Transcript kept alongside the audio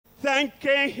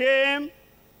thanking him,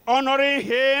 honoring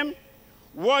him,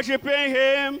 worshiping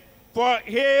him for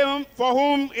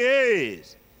whom he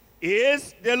is. He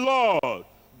is the Lord,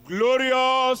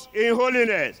 glorious in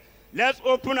holiness. Let's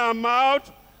open our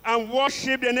mouth and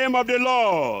worship the name of the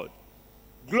Lord.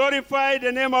 Glorify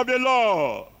the name of the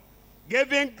Lord.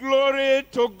 Giving glory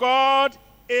to God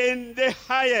in the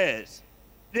highest,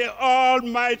 the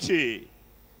Almighty,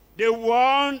 the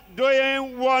one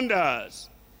doing wonders,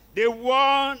 the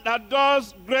one that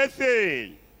does great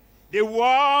things, the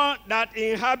one that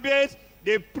inhabits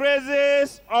the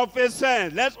praises of his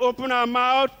saints. Let's open our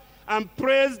mouth and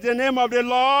praise the name of the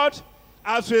Lord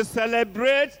as we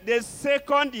celebrate the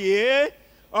second year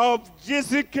of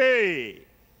GCK,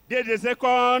 the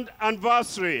second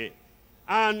anniversary.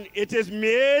 And it is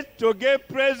made to give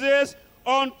praises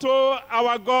unto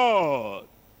our God.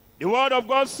 The word of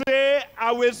God says,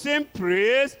 I will sing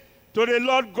praise to the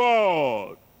Lord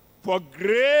God, for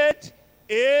great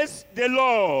is the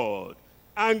Lord,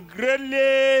 and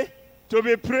greatly to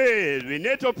be praised. We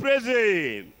need to praise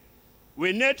him.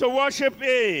 We need to worship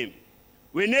him.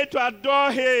 We need to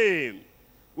adore him.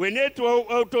 We need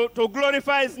to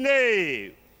glorify his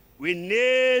name. We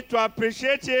need to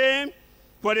appreciate him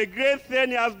for the great thing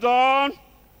he has done,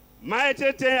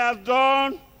 mighty thing he has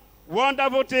done,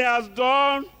 wonderful thing he has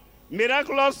done,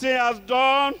 miraculous thing he has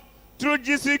done through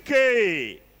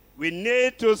GCK. We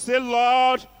need to say,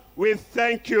 Lord, we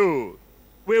thank you.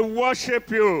 We worship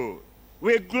you.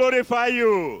 We glorify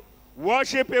you.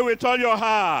 Worship him with all your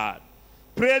heart.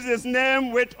 Praise his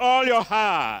name with all your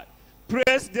heart.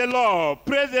 Praise the Lord.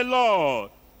 Praise the Lord.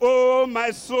 Oh,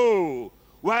 my soul.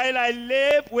 While I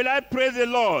live, will I praise the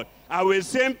Lord? I will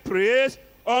sing praise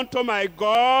unto my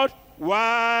God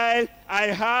while I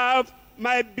have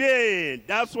my being.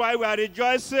 That's why we are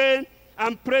rejoicing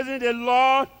and praising the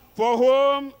Lord for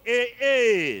whom he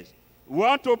is. We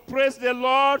want to praise the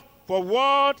Lord for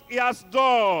what he has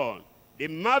done, the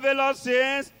marvelous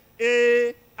things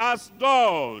he has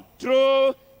done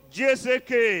through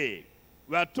GCK.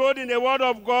 We are told in the word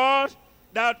of God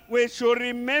that we should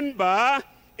remember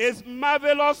his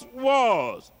marvelous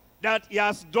works that he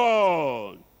has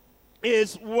done,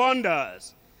 his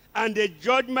wonders, and the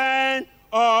judgment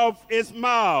of his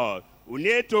mouth. We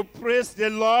need to praise the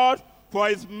Lord for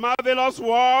his marvelous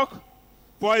work,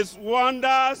 for his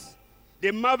wonders,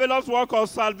 the marvelous work of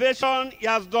salvation he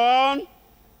has done.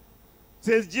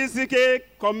 Since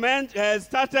GCK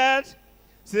started,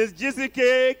 since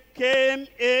GCK came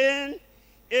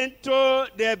into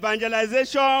the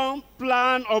evangelization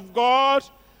plan of God,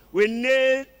 we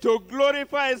need to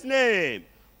glorify his name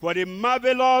for the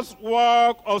marvelous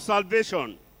work of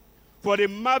salvation, for the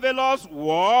marvelous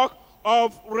work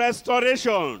of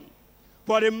restoration,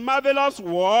 for the marvelous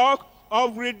work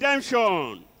of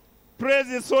redemption. Praise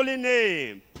his holy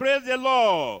name. Praise the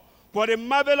Lord for the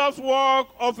marvelous work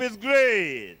of his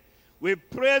grace. We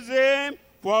praise him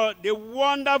for the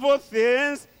wonderful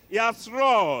things he has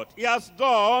wrought, he has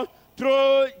done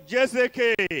through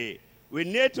GCK. We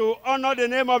need to honor the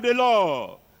name of the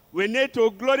Lord. We need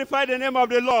to glorify the name of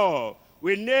the Lord.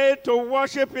 We need to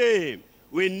worship him.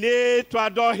 We need to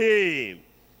adore him.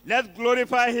 Let's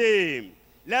glorify him.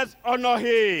 Let's honor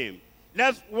him.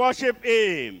 Let's worship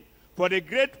him for the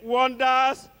great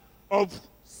wonders of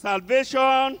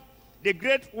salvation, the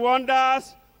great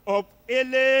wonders of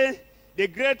healing, the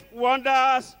great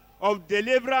wonders of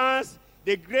deliverance,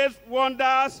 the great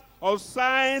wonders of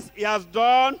signs he has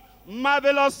done,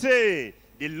 marvelous things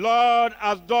the Lord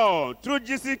has done through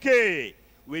GCK.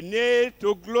 We need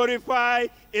to glorify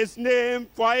his name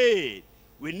for it.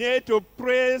 We need to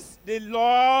praise the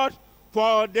Lord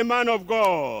for the man of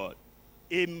God,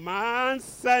 a man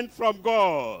sent from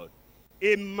God,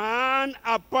 a man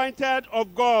appointed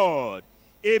of God,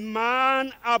 a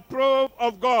man approved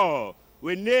of God.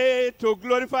 We need to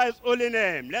glorify his holy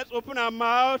name. Let's open our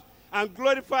mouth and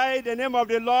glorify the name of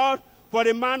the Lord for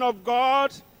the man of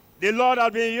God the Lord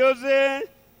has been using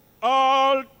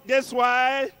all this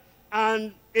while.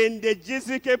 And in the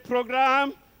GCK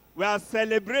program, we are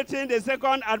celebrating the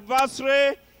second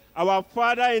anniversary. Our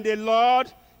Father in the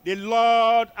Lord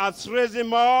has raised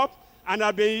him up and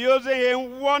has been using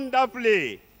him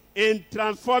wonderfully in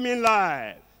transforming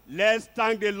life. Let's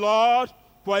thank the Lord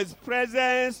for his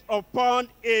presence upon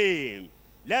him.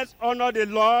 Let's honor the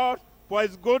Lord for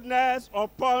his goodness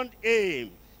upon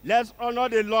him. Let's honor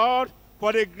the Lord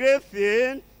for the great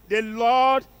thing the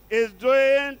Lord is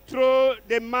doing through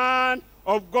the man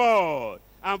of God,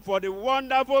 and for the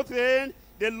wonderful thing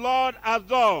the Lord has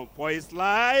done for his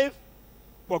life,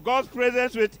 for God's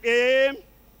presence with him,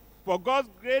 for God's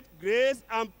great grace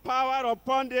and power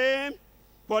upon him,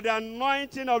 for the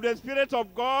anointing of the Spirit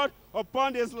of God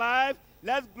upon his life.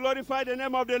 Let's glorify the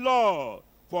name of the Lord.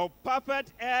 For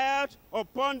perfect health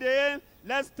upon him,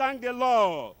 let's thank the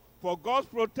Lord. For God's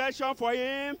protection for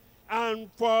him and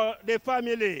for the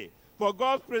family. For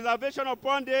God's preservation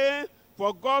upon him,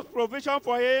 for God's provision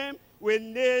for him, we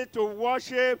need to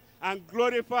worship and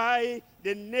glorify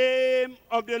the name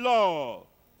of the Lord.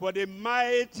 For the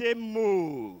mighty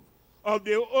move of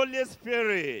the Holy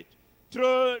Spirit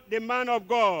through the man of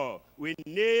God, we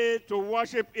need to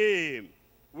worship him.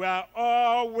 We are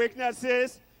all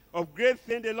witnesses of great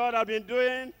things the Lord has been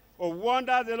doing, of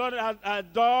wonders the Lord has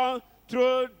done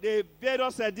through the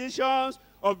various editions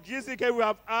of GCK we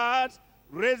have had,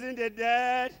 raising the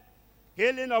dead,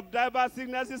 healing of diverse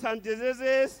sicknesses and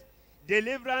diseases,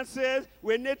 deliverances.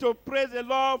 We need to praise the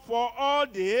Lord for all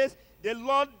this the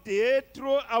Lord did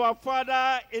through our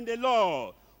Father in the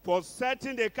Lord, for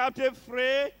setting the captive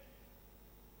free.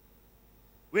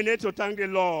 We need to thank the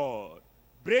Lord.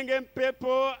 Bringing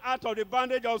people out of the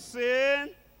bondage of sin,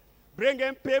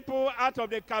 bringing people out of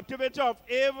the captivity of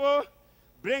evil,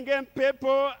 bringing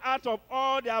people out of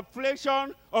all the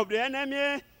affliction of the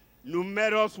enemy.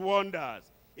 Numerous wonders.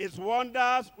 It's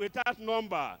wonders without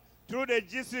number. Through the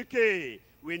GCK,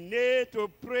 we need to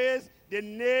praise the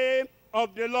name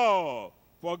of the Lord.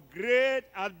 For great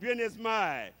has been his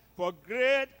might, for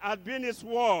great has been his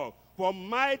work, for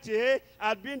mighty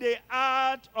has been the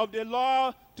art of the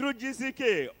Lord through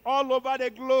GCK, all over the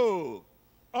globe,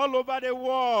 all over the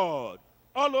world,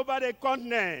 all over the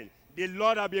continent. The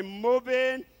Lord has been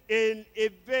moving in a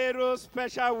very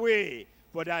special way.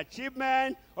 For the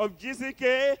achievement of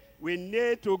GCK, we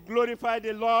need to glorify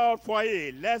the Lord for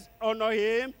it. Let's honor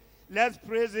him. Let's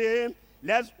praise him.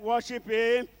 Let's worship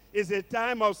him. It's a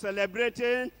time of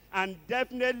celebrating, and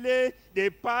definitely the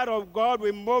power of God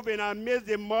will move in our midst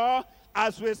the more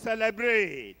as we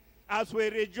celebrate, as we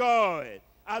rejoice,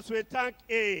 as we thank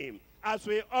him, as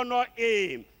we honor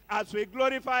him, as we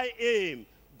glorify him.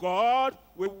 God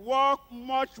will work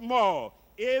much more,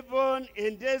 even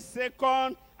in this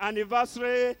second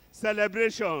anniversary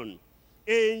celebration.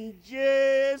 In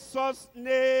Jesus'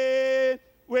 name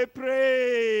we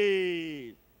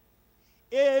pray.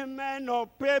 Amen.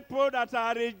 Of people that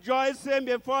are rejoicing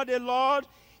before the Lord,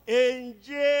 in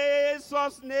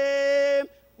Jesus' name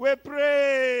we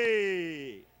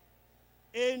pray.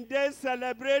 In this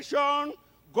celebration,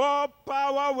 God's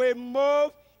power will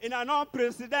move in an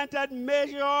unprecedented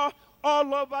measure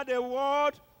all over the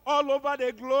world, all over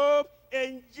the globe,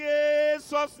 in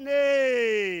Jesus'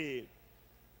 name.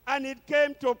 And it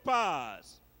came to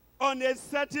pass on a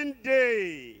certain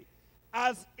day,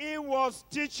 as he was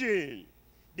teaching,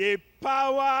 the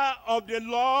power of the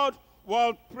Lord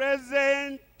was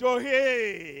present to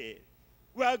him.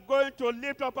 We are going to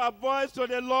lift up our voice to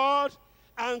the Lord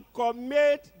and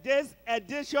commit this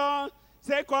edition,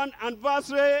 second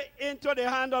anniversary, into the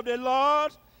hand of the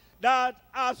Lord, that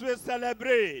as we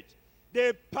celebrate,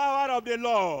 the power of the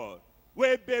Lord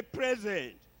will be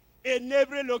present in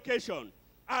every location,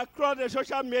 across the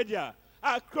social media,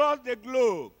 across the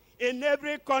globe, in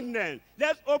every continent.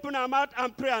 Let's open our mouth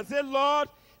and pray and say, Lord,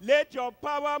 let your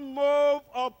power move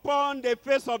upon the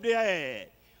face of the earth.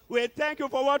 We thank you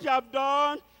for what you have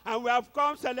done, and we have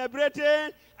come celebrating,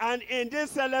 and in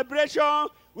this celebration,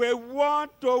 we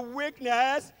want to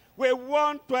witness, we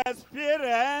want to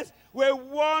experience, we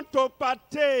want to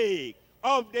partake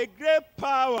of the great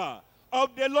power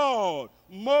of the Lord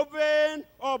moving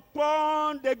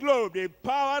upon the globe. The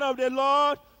power of the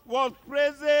Lord was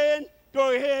present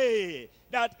to him,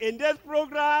 that in this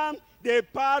program, the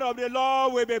power of the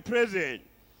Lord will be present.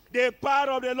 The power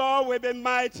of the Lord will be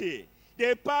mighty.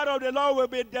 The power of the Lord will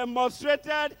be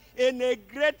demonstrated in a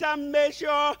greater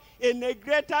measure, in a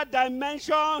greater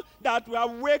dimension that we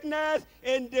have witnessed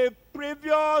in the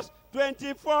previous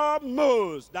 24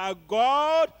 months. That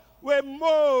God will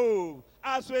move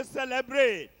as we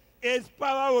celebrate. His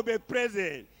power will be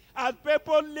present. As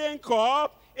people link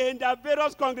up in the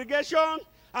various congregations,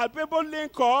 as people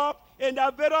link up in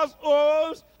the various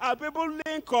homes, as people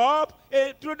link up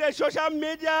through the social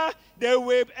media, they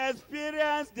will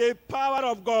experience the power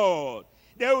of God.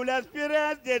 They will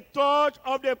experience the touch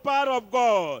of the power of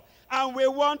God. And we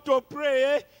want to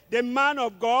pray, the man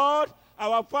of God,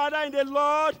 our Father in the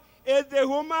Lord, is the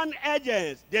human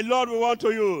agent the Lord will want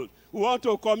to use. We want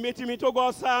to commit him into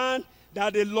God's hand,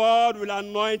 that the Lord will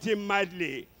anoint him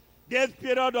mightily. This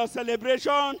period of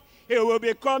celebration, he will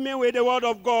be coming with the word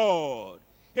of God.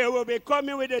 He will be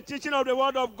coming with the teaching of the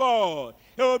word of God.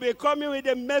 He will be coming with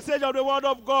the message of the word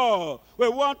of God. We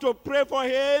want to pray for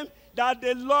him, that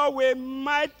the Lord will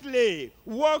mightily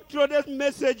walk through these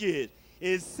messages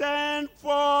He sent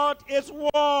forth his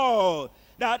word,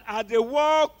 that as the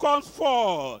word comes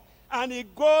forth, and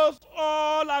it goes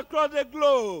all across the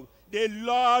globe, the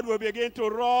Lord will begin to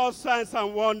wrought signs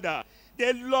and wonder.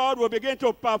 The Lord will begin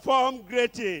to perform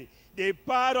great things. The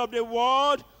power of the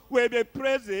word will be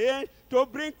present to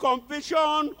bring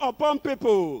conviction upon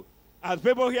people. As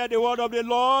people hear the word of the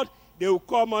Lord, they will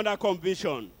come under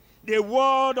conviction. The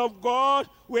word of God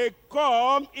will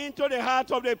come into the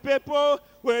heart of the people,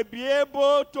 will be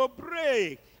able to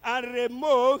break and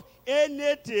remove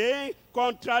anything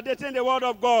contradicting the word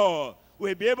of God.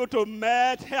 We'll be able to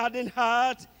melt hardened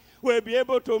heart. We'll be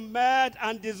able to melt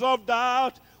and dissolve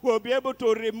doubt. We'll be able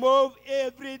to remove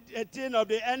everything of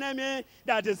the enemy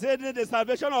that is hindering the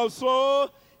salvation of soul.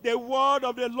 The word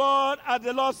of the Lord, as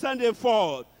the Lord sent it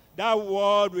forth, that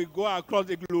word will go across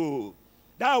the globe.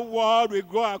 That word will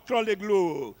go across the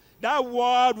globe. That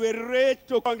word will reach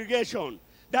to congregation.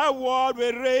 That word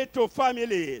will reach to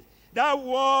families. That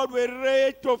word will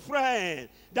reach to friends.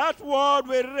 That word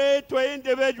will reach to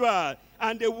individuals.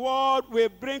 And the word will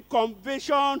bring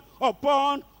conviction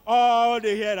upon all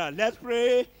the hearers. Let's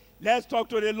pray. Let's talk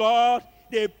to the Lord.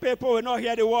 The people will not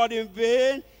hear the word in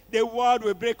vain. The word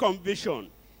will bring conviction.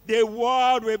 The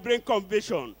word will bring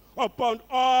conviction upon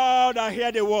all that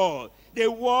hear the word. The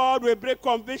word will bring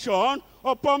conviction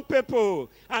upon people.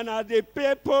 And as the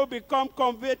people become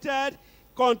converted,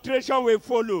 contrition will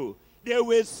follow. They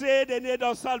will say the need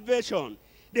of salvation.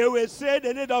 They will say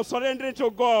the need of surrendering to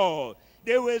God.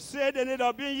 They will say the need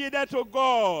of being yielded to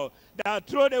God. That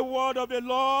through the word of the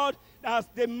Lord, as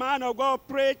the man of God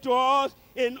prayed to us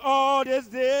in all these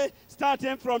days,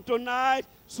 starting from tonight,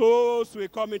 souls will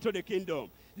come into the kingdom.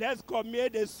 Let's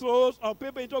commit the souls of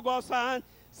people into God's hand.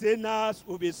 Sinners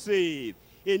will be saved.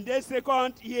 In this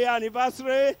second year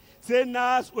anniversary,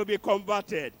 sinners will be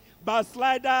converted.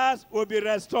 Backsliders will be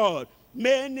restored.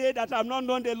 Many that have not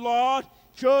known the Lord,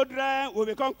 children will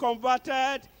become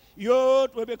converted.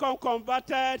 Youth will become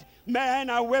converted. Men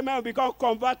and women will become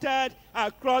converted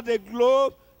across the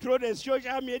globe through the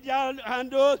social media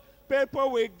handles.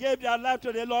 People will give their life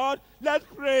to the Lord. Let's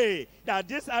pray that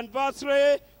this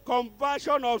anniversary,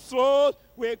 conversion of souls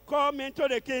will come into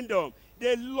the kingdom.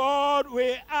 The Lord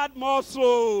will add more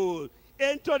souls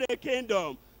into the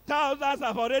kingdom. Thousands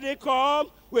have already come.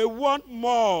 We want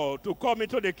more to come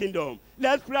into the kingdom.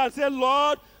 Let's pray and say,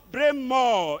 Lord, bring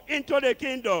more into the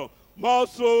kingdom. More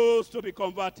souls to be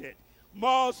converted.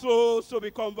 More souls to be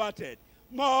converted.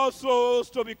 More souls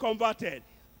to be converted.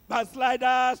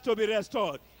 Backsliders to be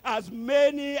restored. As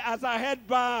many as are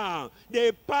headbound,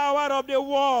 the power of the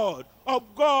word of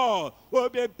God will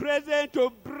be present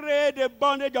to break the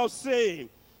bondage of sin,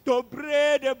 to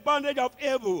break the bondage of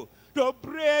evil, to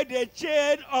break the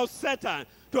chain of Satan,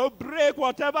 to break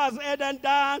whatever has hidden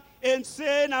down in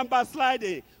sin and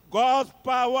backsliding. God's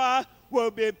power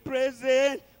will be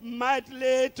present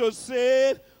mightily to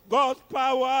save. God's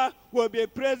power will be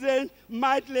present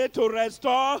mightily to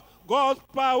restore. God's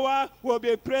power will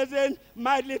be present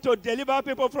mightily to deliver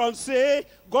people from sin.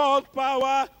 God's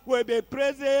power will be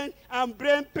present and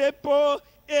bring people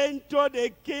into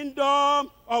the kingdom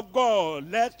of God.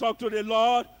 Let's talk to the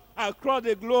Lord across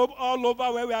the globe, all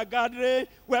over where we are gathering,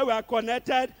 where we are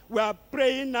connected. We are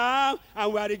praying now,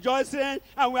 and we are rejoicing,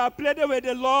 and we are pleading with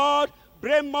the Lord.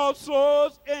 Bring more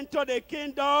souls into the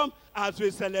kingdom as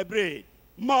we celebrate.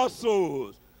 More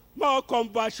souls, more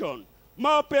conversion,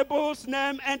 more people's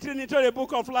name entering into the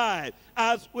book of life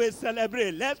as we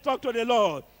celebrate. Let's talk to the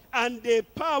Lord. And the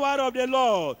power of the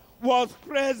Lord was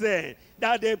present.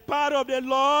 That the power of the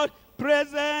Lord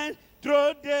present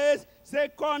through this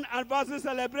second anniversary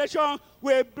celebration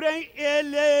will bring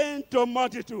healing to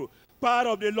multitude. Power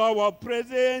of the Lord was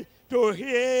present to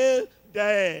heal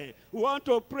them. We want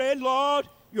to pray, Lord,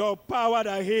 your power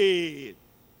that heals,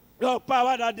 your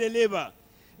power that delivers,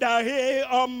 that heal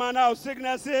all manner of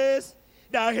sicknesses,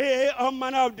 that heal all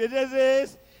manner of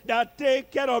diseases, that take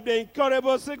care of the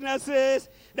incurable sicknesses,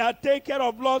 that take care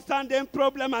of long-standing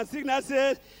problems and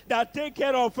sicknesses, that take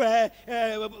care of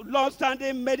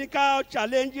long-standing medical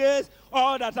challenges,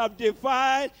 all that have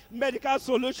defied medical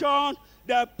solution.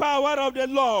 The power of the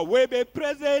Lord will be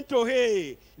present to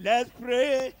heal. Let's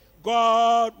pray.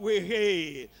 God will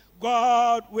heal.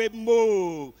 God will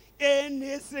move.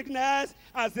 Any sickness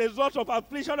as a result of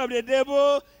affliction of the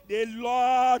devil, the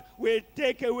Lord will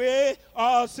take away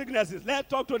all sicknesses. Let's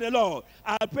talk to the Lord.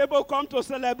 As people come to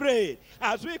celebrate,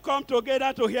 as we come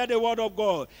together to hear the word of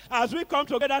God, as we come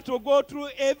together to go through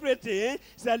everything,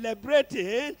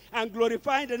 celebrating and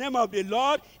glorifying the name of the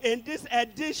Lord in this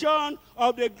edition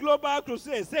of the Global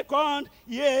Crusade, second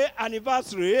year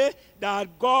anniversary,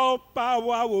 that God's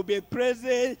power will be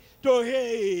present to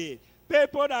heal.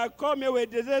 People that come here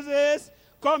with diseases,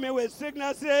 come here with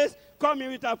sicknesses, come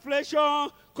here with affliction,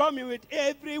 come here with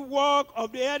every work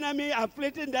of the enemy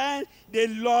afflicting them, the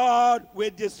Lord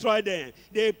will destroy them.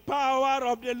 The power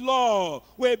of the Lord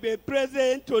will be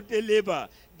present to deliver.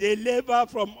 Deliver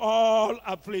from all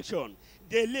affliction.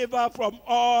 Deliver from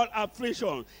all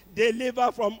affliction.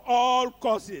 Deliver from all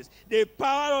causes. The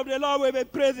power of the Lord will be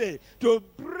present to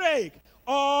break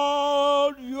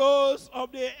all yokes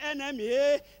of the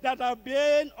enemy that have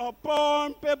been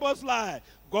upon people's life.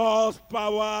 God's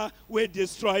power will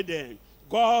destroy them.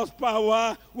 God's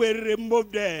power will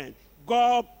remove them.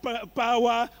 God's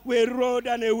power will roll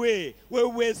them away. We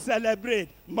will celebrate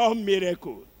more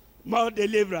miracles, more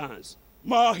deliverance,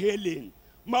 more healing,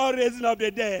 more raising of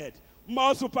the dead,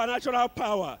 more supernatural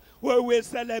power. We will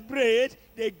celebrate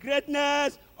the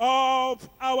greatness of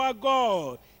our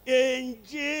God. In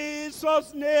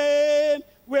Jesus' name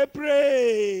we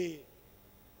pray.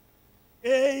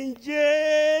 In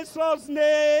Jesus'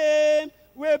 name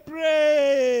we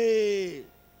pray.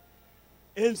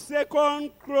 In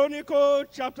 2 Chronicles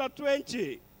chapter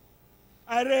 20,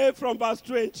 I read from verse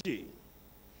 20.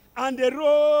 And they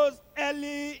rose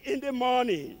early in the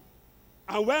morning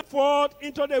and went forth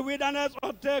into the wilderness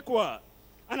of Tekoa.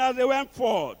 And as they went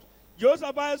forth,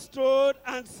 Josaphat stood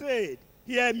and said,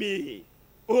 Hear me,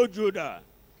 O Judah,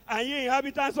 and ye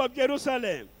inhabitants of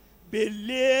Jerusalem,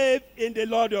 believe in the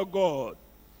Lord your God,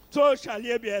 so shall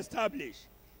ye be established.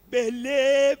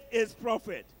 Believe his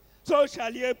prophet, so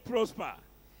shall ye prosper.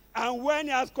 And when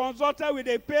he has consulted with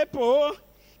the people,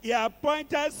 he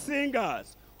appointed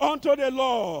singers unto the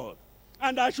Lord,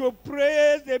 and I should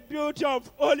praise the beauty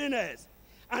of holiness.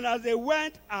 And as they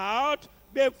went out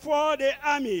before the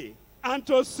army, and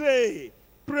to say,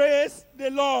 Praise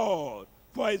the Lord,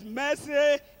 for his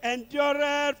mercy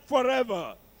endureth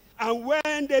forever. And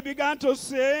when they began to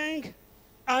sing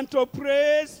and to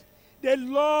praise, the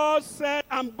Lord set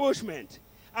ambushment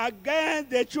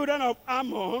against the children of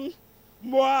Ammon,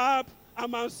 Moab,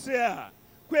 and Mount Seir,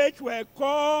 which were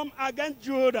come against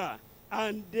Judah,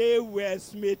 and they were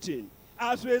smitten.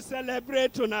 As we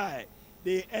celebrate tonight,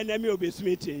 the enemy will be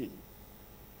smitten.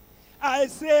 I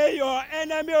say your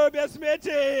enemy will be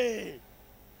smitten.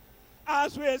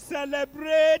 As we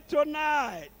celebrate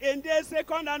tonight, in this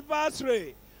second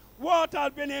anniversary, what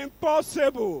has been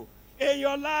impossible in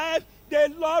your life,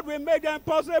 the Lord will make them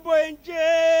possible in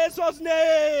Jesus'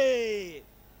 name.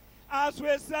 As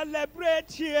we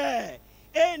celebrate here,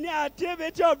 any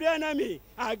activity of the enemy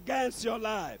against your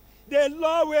life, the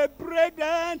Lord will break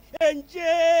them in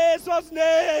Jesus'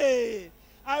 name.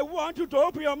 I want you to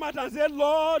open your mouth and say,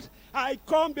 Lord, I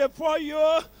come before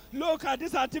you. Look at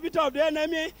this activity of the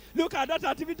enemy. Look at that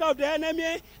activity of the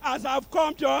enemy. As I've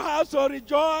come to your house to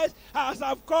rejoice, as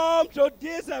I've come to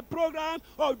this program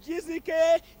of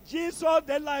GCK, Jesus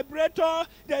the Liberator,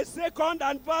 the second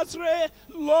anniversary,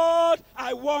 Lord,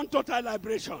 I want total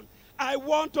liberation. I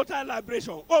want total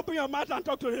liberation. Open your mouth and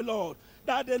talk to the Lord,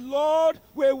 that the Lord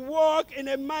will walk in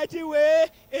a mighty way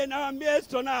in our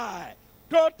midst tonight.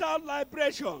 Total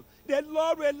liberation. The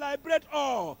Lord will liberate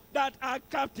all that are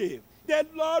captive. The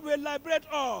Lord will liberate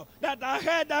all that are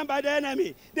held down by the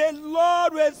enemy. The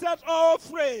Lord will set all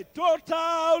free.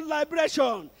 Total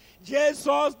liberation.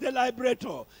 Jesus the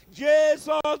Liberator.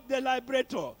 Jesus the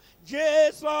Liberator.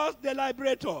 Jesus the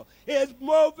Liberator is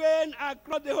moving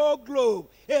across the whole globe,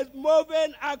 is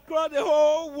moving across the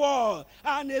whole world,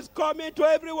 and is coming to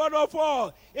every one of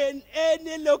us in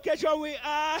any location we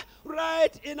are,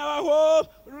 right in our home,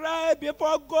 right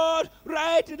before God,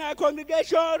 right in our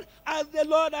congregation, as the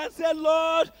Lord has said,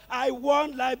 Lord, I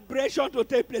want liberation to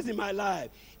take place in my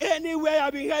life. Anywhere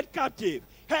I've been held captive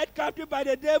by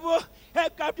the devil,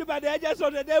 held captive by the agents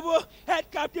of the devil,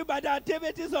 held captive by the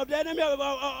activities of the enemy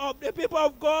of the people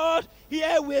of God.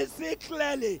 Here we see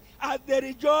clearly, as they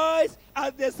rejoice,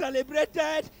 as they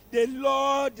celebrated, the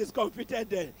Lord discomfited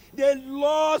them. The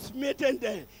Lord smitten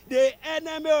them. The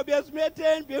enemy will be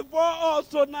smitten before us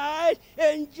tonight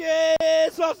in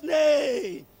Jesus'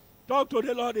 name. Talk to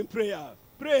the Lord in prayer.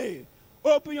 Pray.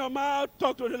 Open your mouth.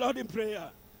 Talk to the Lord in prayer.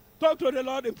 Talk to the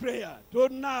Lord in prayer.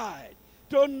 Tonight.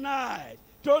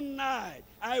 Tonight,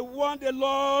 I want the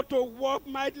Lord to work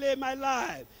mightily in my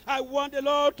life. I want the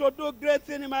Lord to do great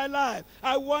things in my life.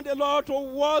 I want the Lord to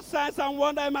work signs and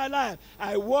wonders in my life.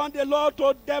 I want the Lord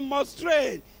to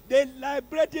demonstrate the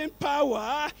liberating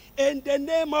power in the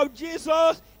name of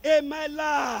Jesus in my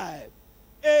life.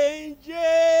 In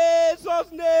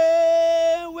Jesus'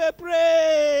 name we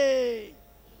pray.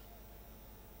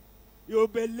 You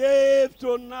believe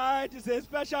tonight is a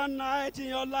special night in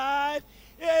your life.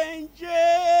 In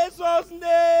Jesus'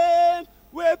 name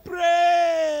we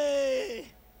pray.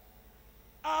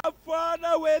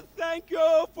 Father, we thank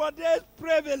you for this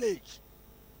privilege.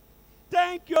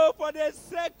 Thank you for the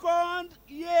second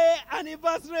year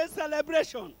anniversary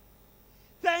celebration.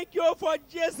 Thank you for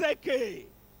JCK.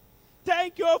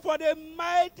 Thank you for the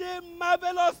mighty,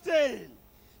 marvelous thing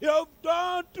you've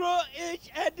done through each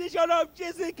edition of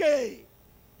JCK.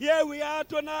 Here we are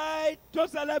tonight to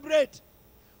celebrate.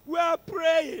 We are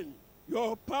praying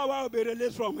your power will be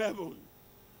released from heaven.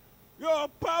 Your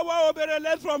power will be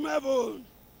released from heaven.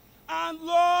 And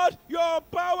Lord, your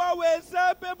power will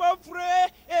set people free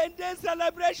in this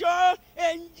celebration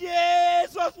in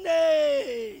Jesus'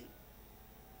 name.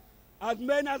 As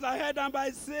many as I heard them by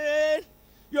sin,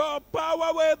 your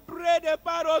power will break the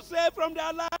power of sin from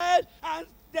their lives and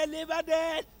deliver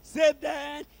them, save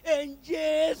them in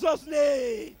Jesus'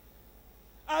 name.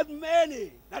 As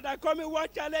many that are coming one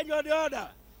challenge or the other,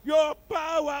 your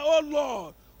power, oh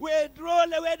Lord, will draw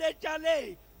away the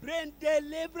challenge, bring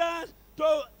deliverance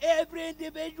to every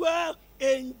individual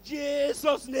in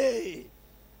Jesus' name.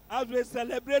 As we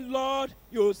celebrate, Lord,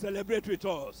 you will celebrate with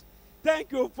us.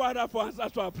 Thank you, Father, for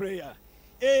answers to our prayer.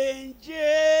 In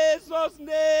Jesus'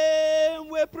 name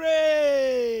we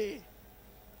pray.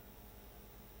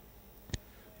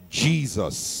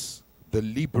 Jesus, the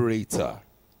Liberator,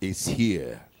 is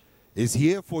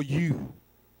here for you,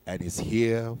 and is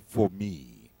here for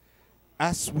me.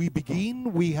 As we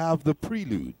begin, we have the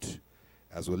prelude.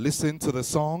 As we listen to the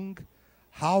song,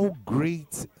 How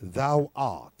Great Thou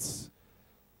Art,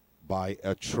 by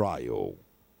A Trio.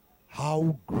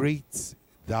 How great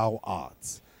thou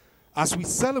art. As we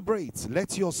celebrate,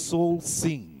 let your soul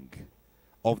sing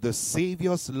of the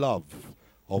Savior's love,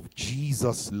 of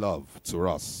Jesus' love to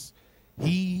us.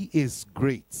 He is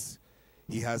great.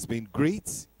 He has been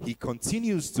great. He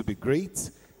continues to be great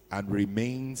and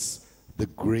remains the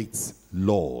great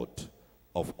Lord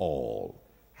of all.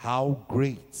 How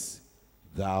great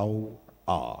thou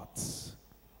art.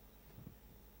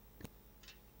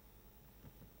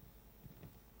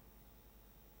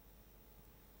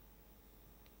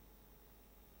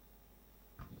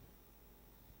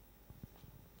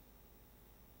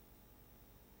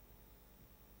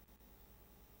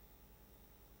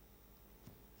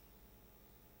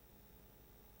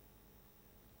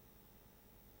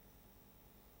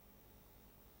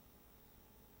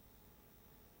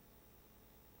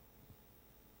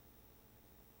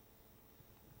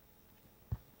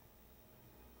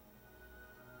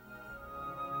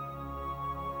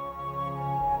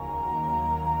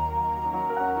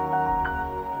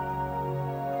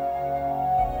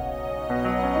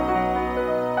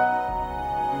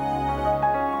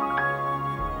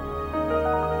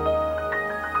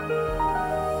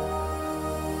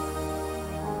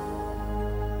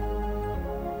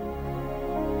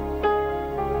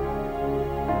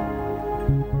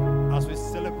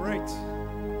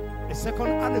 Second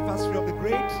anniversary of the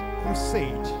Great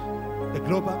Crusade, the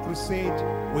Global Crusade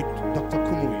with Dr.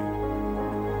 Akanmu.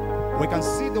 We can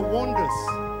see the wonders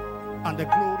and the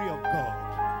glory of God.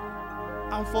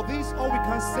 And for this, all we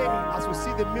can say as we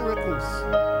see the miracles,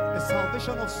 the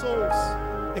salvation of souls,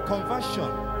 the conversion,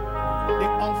 the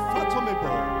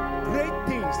unfathomable, great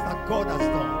things that God has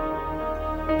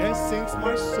done. Then sings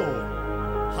my soul,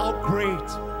 how great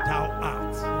thou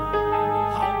art.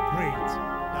 How great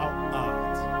thou art.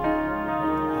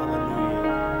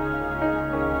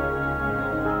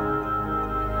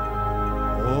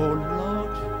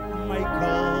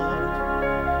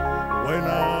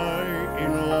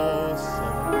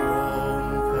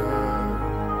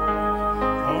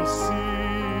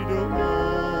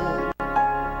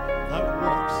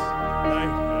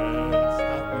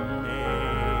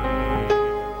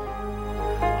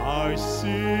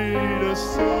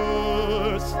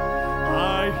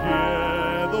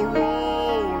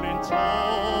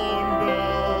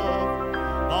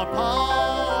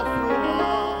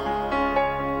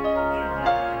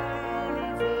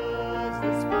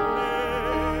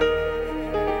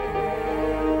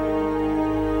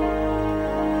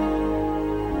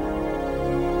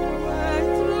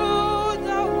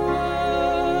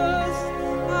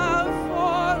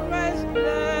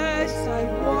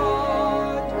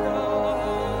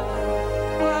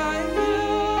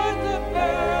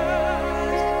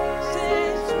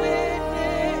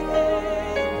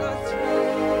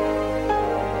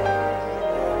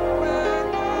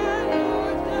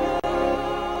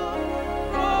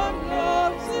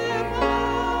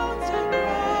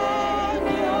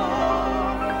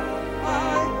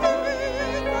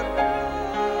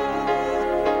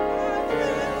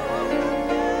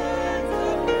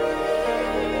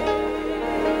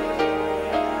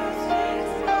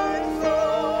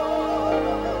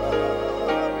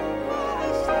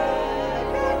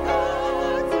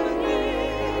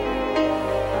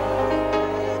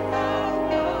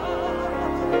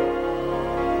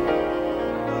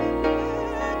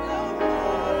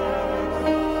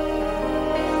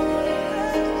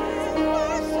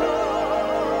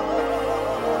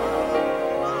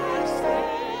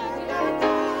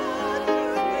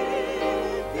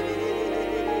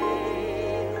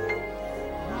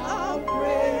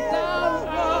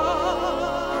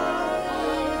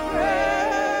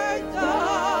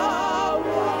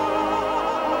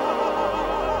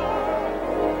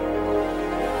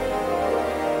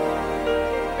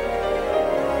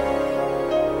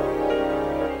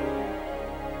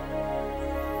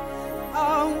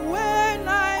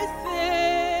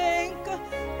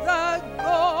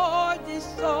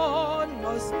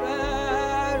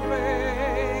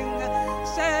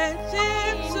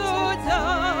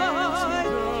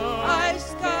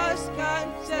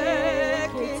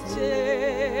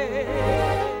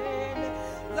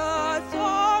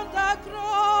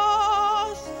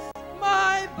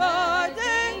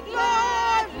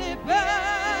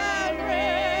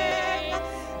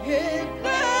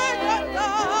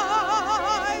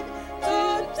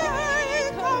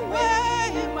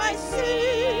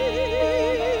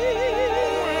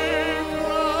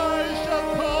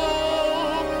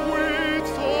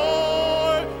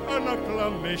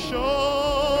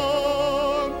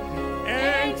 salvation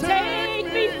and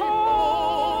take me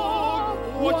home.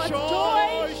 What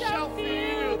joy shall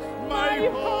fill my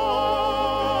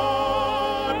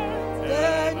heart.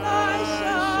 Then I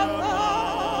shall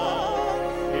love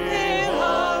in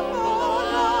humble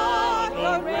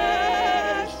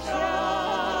adoration,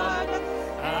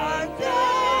 and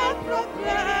then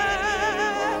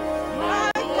proclaim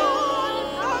my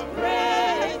God, how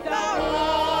great thou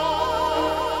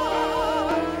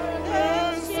art.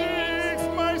 Then sings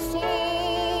my soul,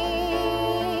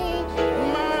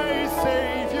 my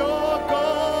Savior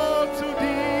God, to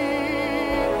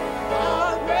thee.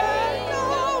 How great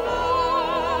thou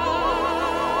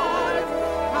art,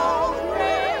 how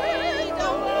great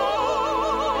thou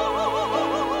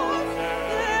art.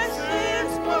 Then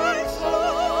sings my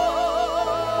soul,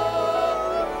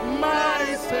 my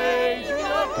Savior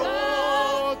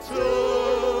God, to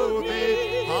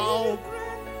thee.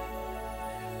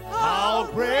 How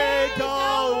great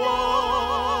thou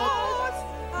art,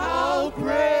 how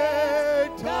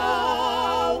great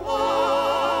thou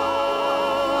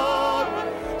art,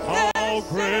 how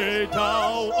great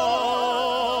thou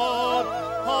art,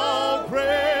 how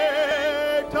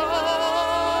great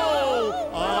thou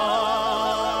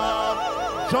art.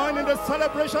 Join in the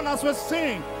celebration as we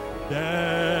sing.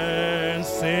 Then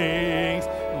sings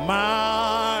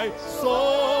my soul,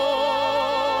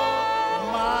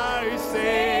 my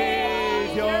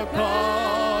Savior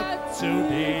God, to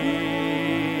thee.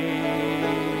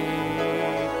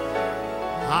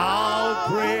 How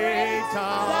great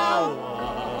thou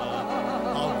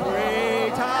art, how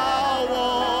great thou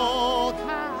art,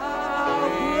 how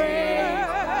great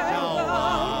thou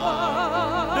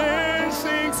art. Then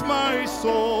sings my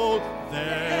soul,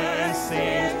 then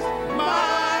sings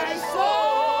my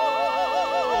soul,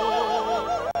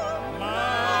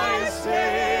 my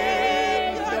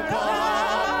Savior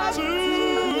God, to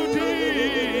thee.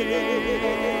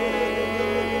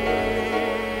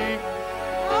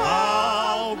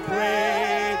 How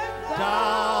great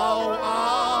thou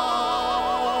art,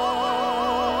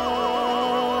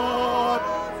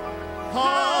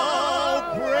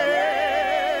 how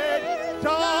great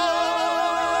thou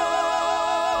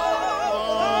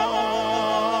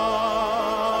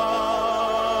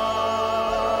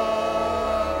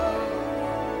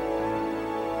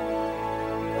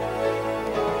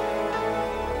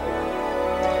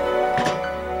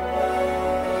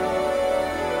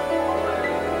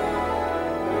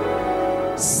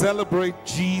Celebrate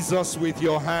Jesus with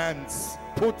your hands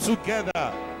put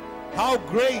together. How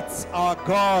great our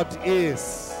God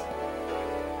is.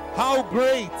 How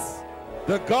great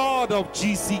the God of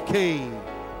GCK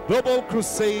Global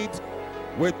Crusade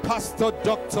with Pastor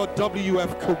Dr.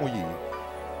 W.F. Kumuyi.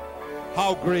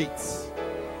 How great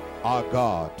our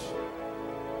God.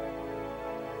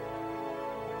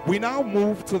 We now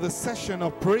move to the session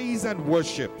of praise and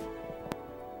worship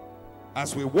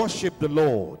as we worship the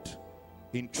Lord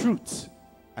in truth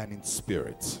and in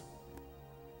spirit.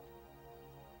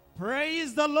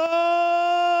 Praise the Lord.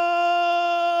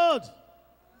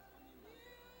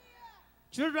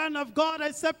 Children of God,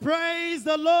 I say praise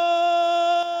the Lord.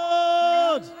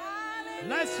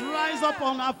 Let's rise up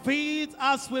on our feet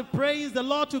as we praise the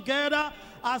Lord together,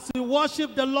 as we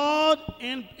worship the Lord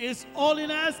in His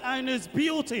holiness and His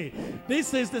beauty.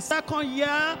 This is the second year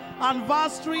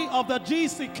anniversary of the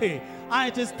GCK, and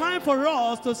it is time for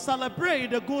us to celebrate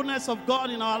the goodness of God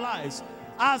in our lives.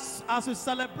 As we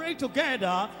celebrate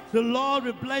together, the Lord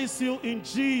will bless you in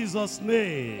Jesus'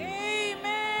 name.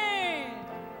 Amen.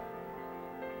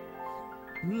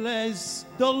 Bless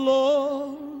the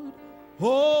Lord,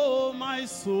 oh my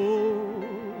soul.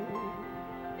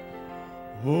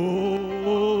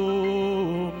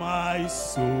 Oh my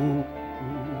soul,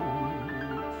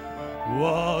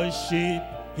 worship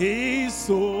His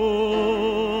holy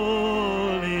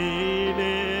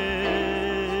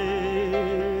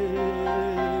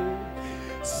name.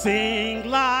 Sing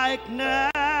like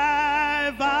never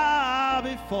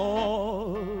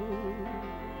before.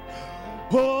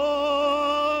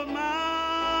 Oh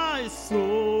my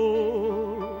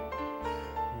soul,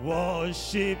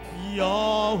 worship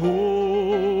your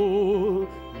holy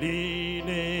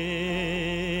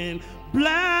name.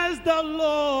 Bless the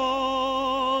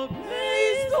Lord.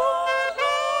 Praise the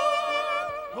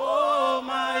Lord. Oh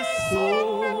my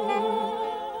soul.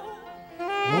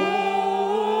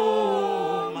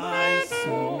 Oh my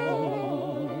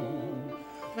soul.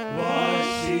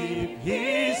 Worship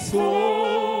His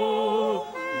holy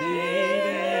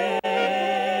name.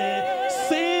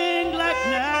 Sing like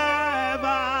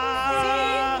never.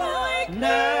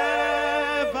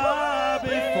 Never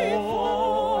before.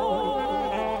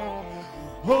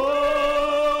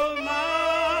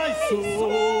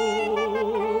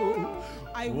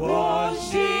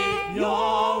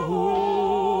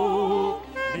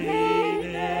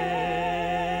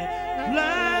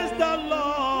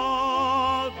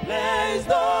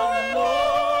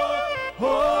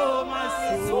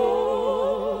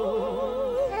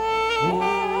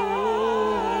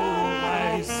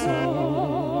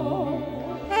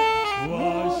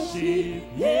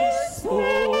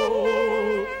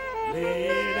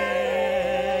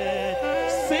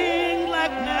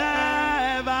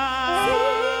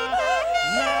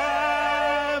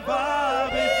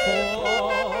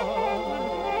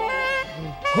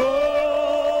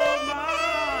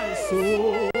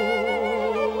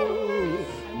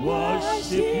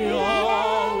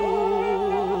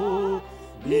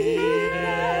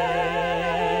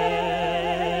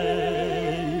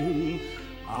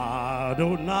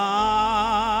 Adonai,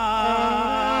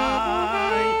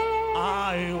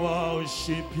 I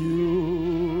worship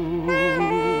you,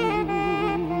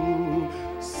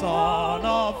 Son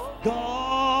of God,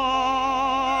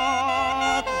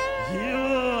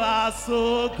 you are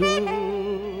so good,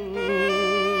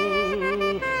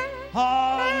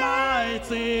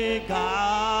 Almighty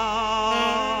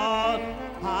God,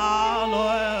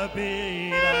 hallowed be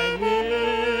thy name.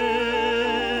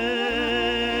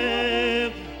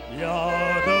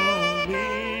 Your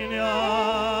dominion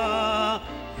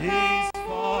is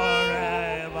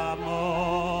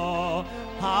forevermore.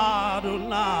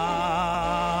 Adonai,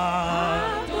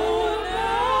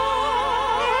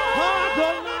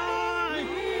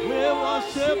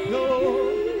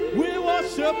 we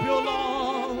worship you,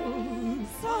 Lord.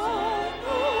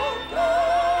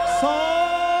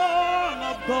 Son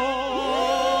of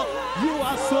God, you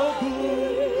are so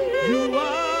good, you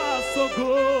are so good.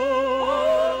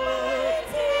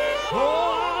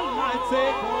 Almighty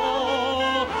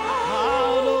God,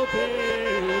 hallowed be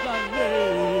thy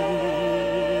name.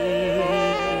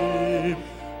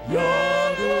 Your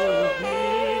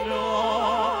dominion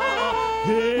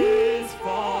is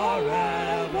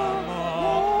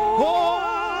forevermore.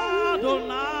 Oh,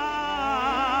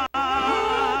 Adonai,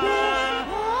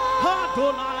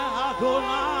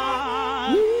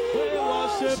 Adonai, we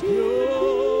worship you,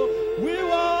 we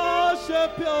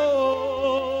worship you.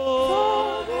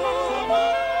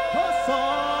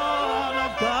 Son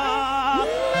of God,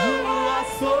 you are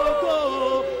so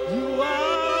good, you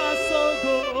are so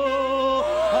good,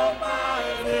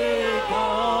 Almighty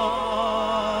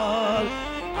God,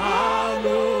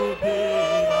 hallowed be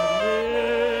thy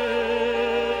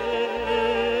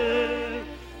name.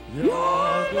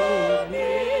 Your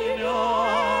dominion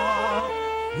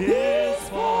is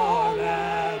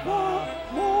forever.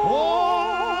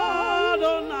 Oh,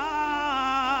 Adonai,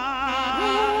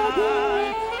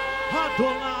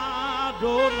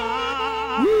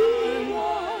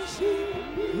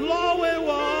 Lord, we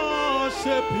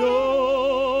worship you.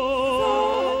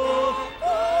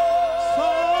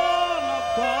 Son of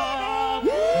God,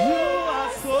 you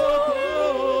are so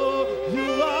good, you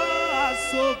are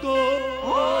so good.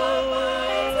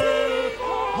 Almighty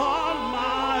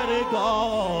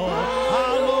God,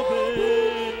 hallowed be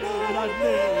thy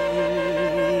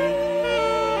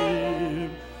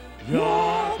name.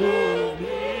 Your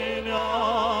dominion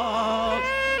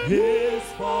is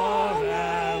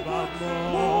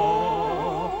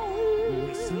forevermore. Who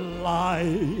is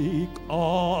like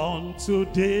unto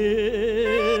thee,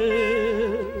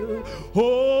 oh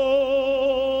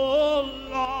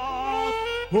Lord,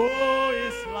 who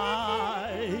is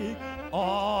like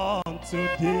unto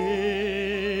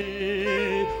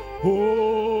thee, oh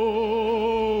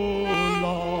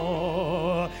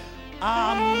Lord,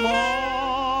 among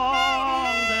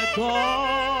the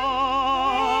gods,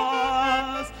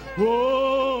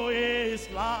 who is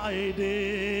like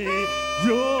thee?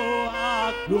 You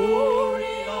are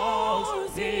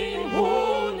glorious in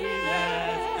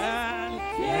holiness and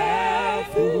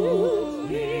fearful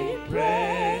in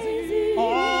praise.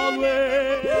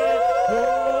 Always,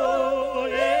 oh,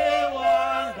 ye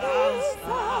wonders,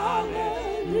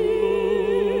 hallelujah.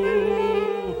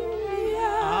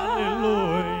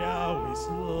 Hallelujah is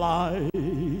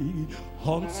like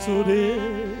unto thee.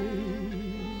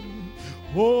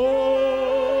 Oh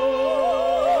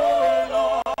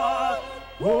Lord,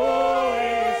 who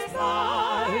is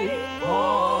like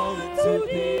unto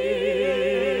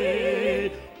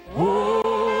thee? Oh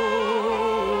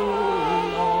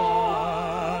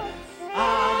Lord,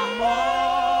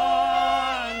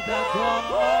 among the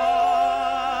gods,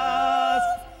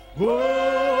 who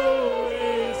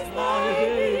is like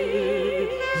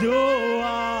thee? You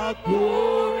are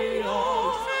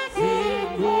glorious in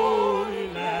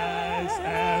holiness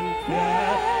and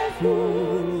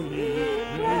fearful in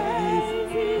praise.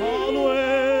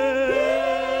 Always,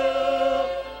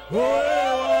 oh,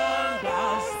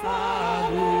 wonders,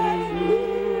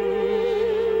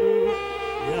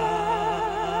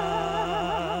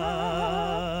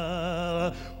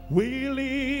 hallelujah. We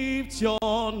lift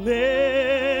your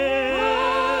name.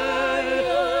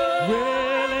 We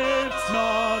lift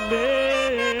your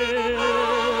name.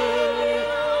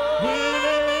 We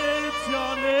lift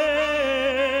your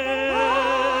name.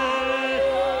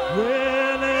 We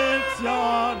lift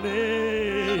your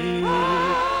name.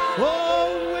 Oh,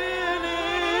 we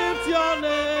lift your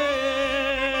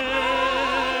name.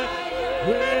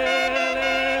 We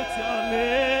lift your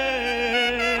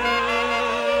name.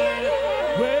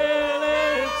 We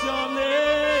lift your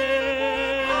name.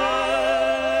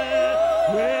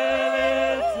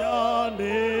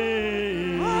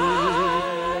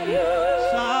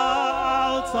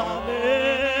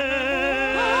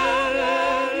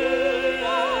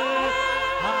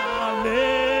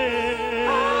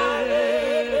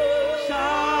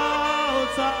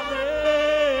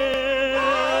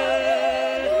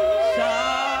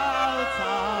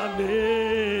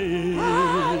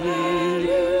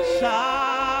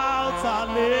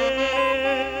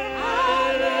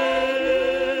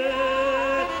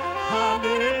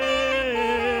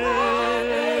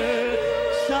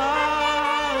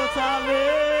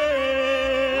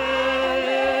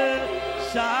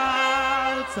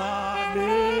 Shout our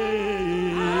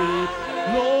name.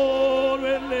 Lord,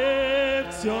 we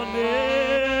lift your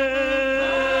name.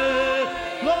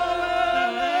 Lord, we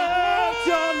lift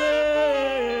your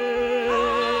name.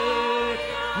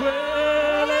 We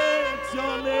lift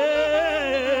your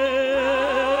name.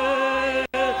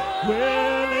 We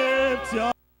lift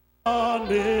your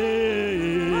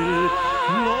name.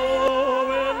 Lord,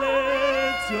 we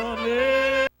lift your name.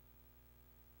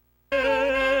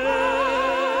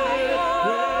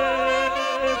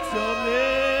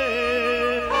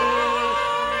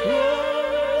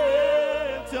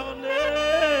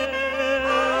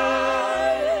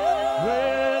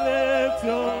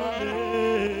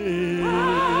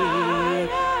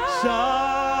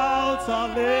 Shout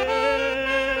hallelujah,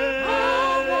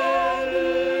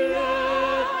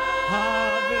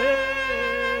 hallelujah,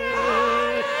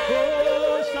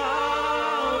 oh,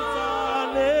 shout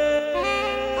hallelujah,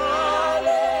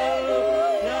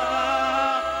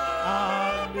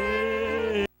 hallelujah.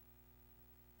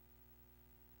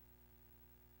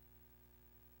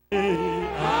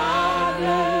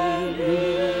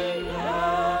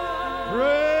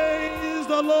 Praise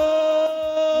the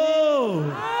Lord.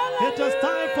 It is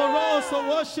time for us to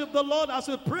worship the Lord as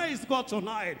we praise God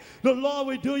tonight. The Lord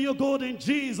will do you good in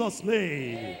Jesus'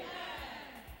 name.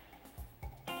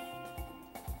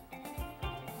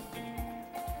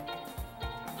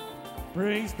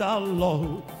 Praise the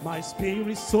Lord, my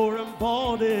spirit, soul, and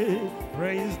body.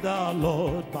 Praise the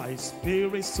Lord, my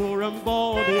spirit, soul, and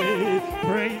body.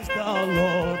 Praise the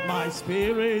Lord, my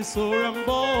spirit, soul, and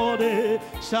body.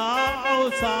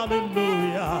 Shout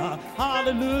hallelujah,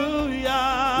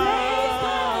 hallelujah. Praise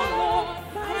the Lord,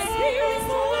 my spirit,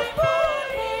 soul, and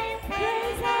body.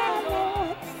 Praise the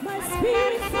Lord, my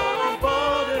spirit, soul, and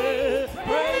body.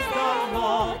 Praise the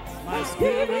Lord, my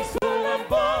spirit, soul, and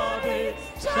body.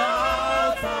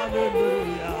 Shout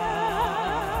hallelujah.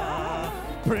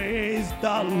 Praise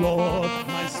the Lord,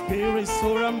 my spirit,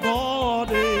 soul, and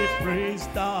body. Praise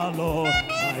the Lord,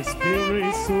 my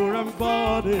spirit, soul, and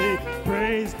body.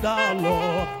 Praise the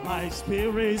Lord, my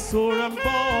spirit, soul, and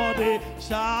body.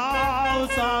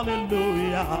 Shout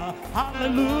hallelujah,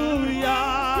 hallelujah.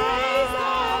 Praise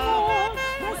the Lord,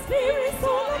 my spirit,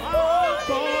 soul, and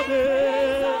body.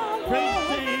 Praise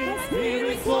Him,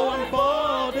 spirit, soul, and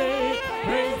body.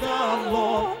 Praise the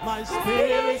Lord, my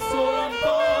spirit, soul, and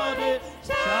body.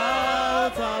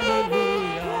 Shout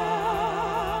hallelujah.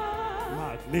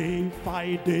 Magnify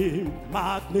Him,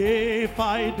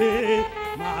 magnify Him,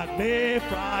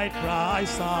 magnify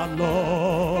Christ our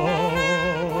Lord.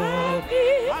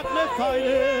 Magnify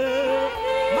Him,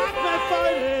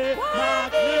 magnify Him,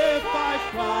 magnify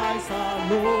Christ our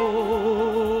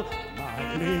Lord.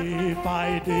 Magnify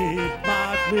Thee,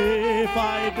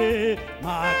 magnify Thee,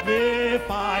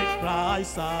 magnify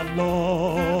Christ our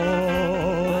Lord.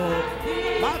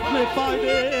 Magnify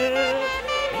Thee,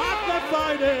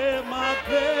 magnify Thee,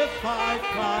 magnify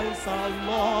Christ our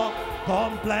Lord.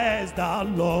 Come bless the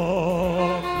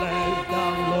Lord, bless the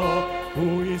Lord, who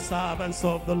is servants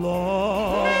of the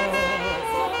Lord,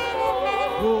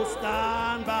 who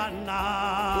stand by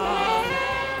night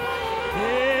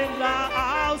in the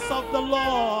house of the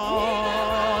Lord.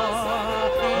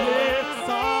 Lift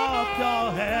up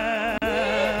your head,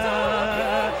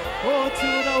 oh,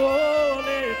 to the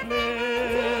holy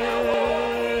place,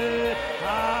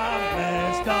 and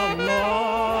bless the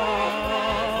Lord.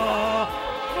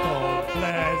 Come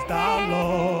bless the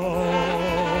Lord.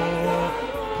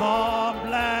 Come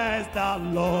bless the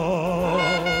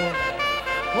Lord.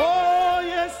 Oh,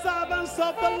 yes, servants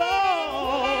of the Lord,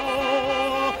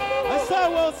 I say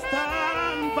will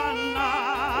stand by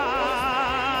night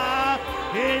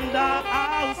in the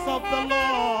house of the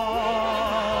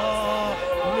Lord.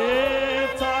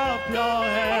 Lift up your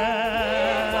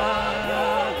head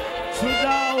to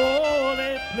the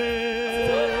holy place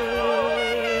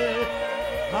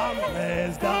and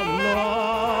bless the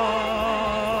Lord.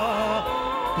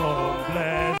 Come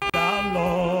bless the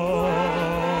Lord.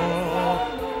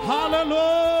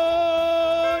 Hallelujah.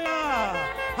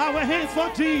 Our hands for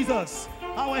Jesus.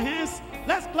 Our hands,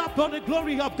 let's clap for the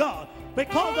glory of God,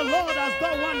 because the Lord has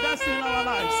done wonders in our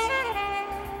lives.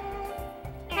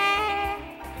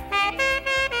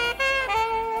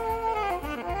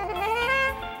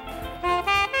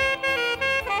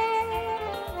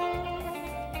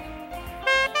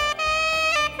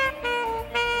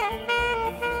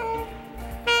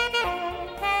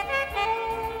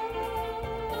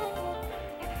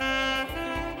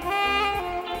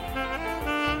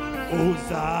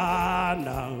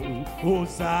 Hosanna,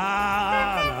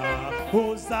 Hosanna,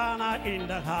 Hosanna in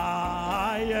the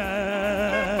highest.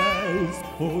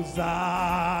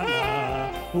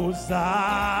 Hosanna,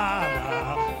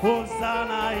 Hosanna,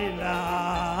 Hosanna in the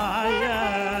highest.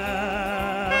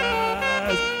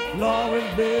 Lord, we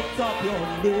lift up your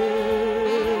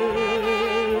name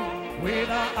with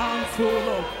a handful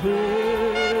of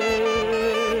praise.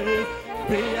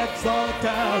 Be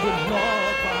exalted,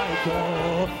 Lord, my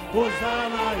God.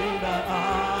 Hosanna in the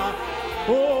highest.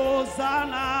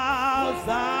 Hosanna,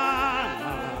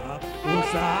 Hosanna,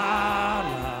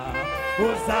 Hosanna,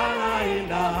 Hosanna in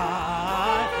the high.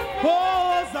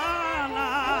 Hosanna,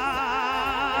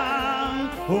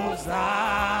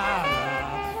 Hosanna,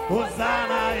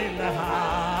 Hosanna in the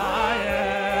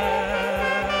highest.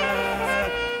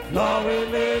 Lord, we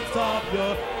lift up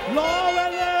your, Lord, we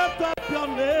lift up your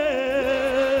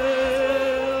name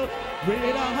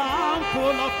with a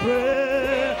handful of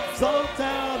praise. So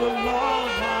tell the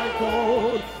Lord my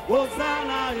God,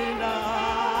 Hosanna in the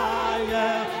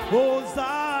highest.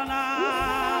 Hosanna,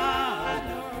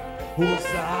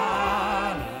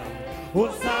 Hosanna,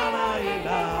 Hosanna in the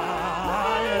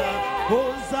highest.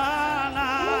 Hosanna,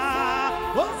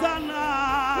 Hosanna,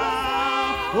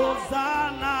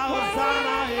 Hosanna,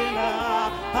 Hosanna in the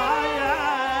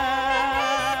highest.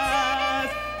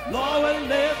 Lord, we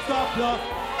lift up your,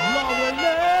 Lord, we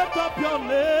lift up your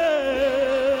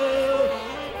name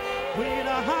with a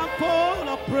handful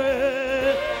of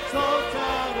praise. So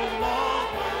tell the Lord,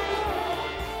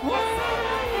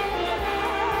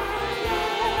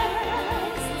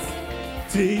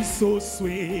 it's so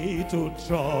sweet to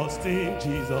trust in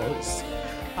Jesus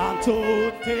and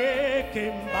to take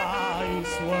him by his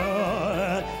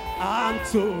word and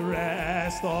to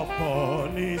rest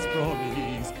upon his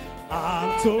promise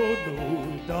and to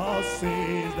know thus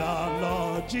says the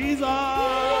Lord. Jesus,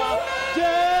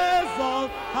 Jesus,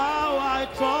 how I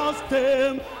trust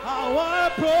him, how I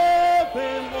prove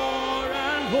him more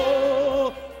and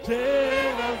more.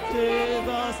 Jesus,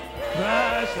 Jesus,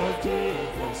 precious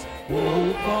Jesus,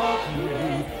 who taught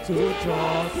me to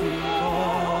trust him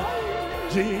more.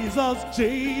 Jesus,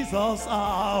 Jesus,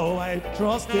 how I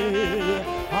trust him,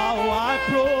 how I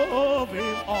prove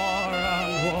him more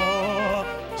and more.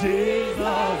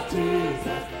 Jesus,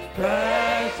 Jesus,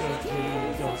 precious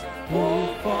Jesus, who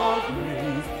taught me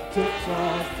to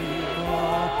trust him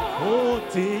more. Oh,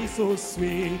 'tis so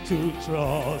sweet to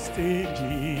trust in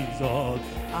Jesus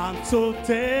and to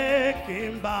take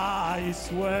him by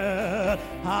his word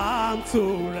and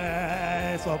to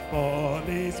rest upon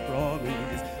his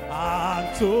promise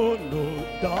and to know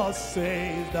thus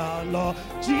says the Lord.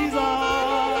 Jesus,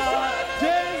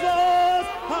 Jesus,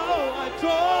 how I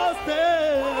trust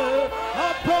him,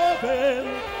 I prove him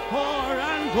more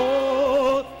and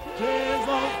more.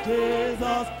 Jesus,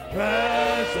 Jesus,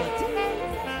 precious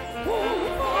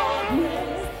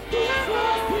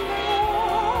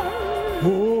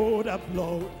oh, the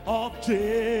blood of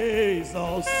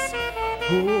Jesus.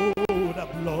 Oh, the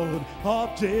blood of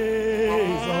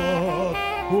Jesus.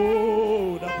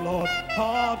 Oh, the blood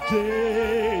of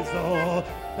Jesus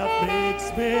that makes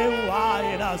me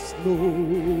white as snow.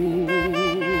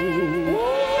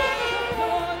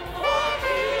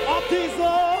 Of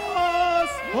Jesus.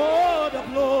 Oh, the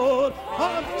blood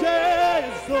of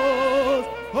Jesus.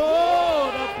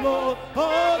 Oh, the blood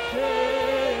of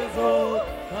Jesus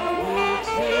that makes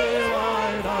me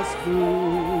white as snow.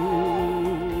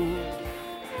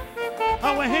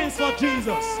 Our hands for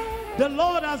Jesus. The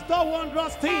Lord has done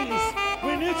wondrous things.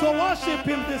 We need to worship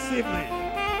him this evening.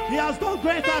 He has done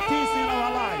greater things in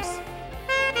our lives.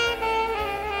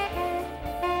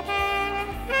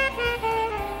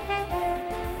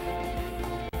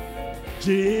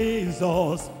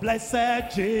 Jesus, blessed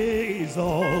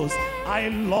Jesus, I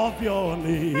love your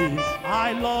name.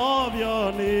 I love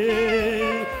your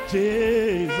name.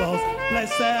 Jesus,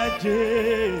 blessed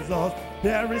Jesus,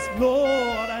 there is no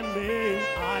other name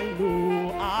I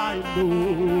know, I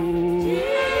know.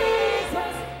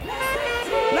 Jesus,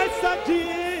 Blessed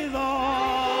Jesus, I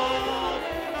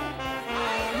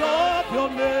love your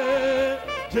name.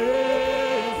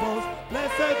 Jesus,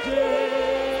 blessed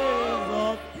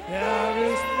Jesus, there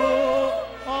is no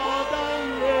other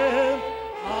name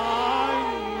I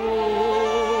know.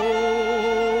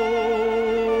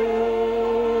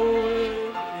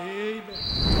 Amen.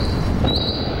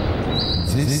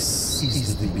 This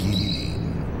is the beginning.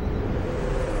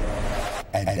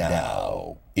 And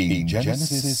now, in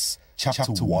Genesis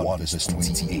chapter 1, verse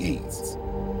 28.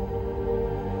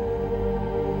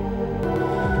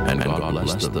 And God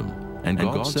blessed them, and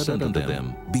God said unto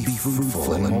them, Be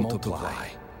fruitful and multiply,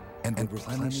 and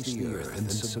replenish the earth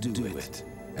and subdue it,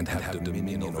 and have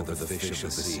dominion over the fish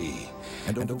of the sea,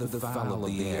 and over the fowl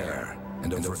of the air,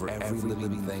 and over every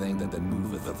living thing that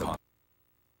moveth upon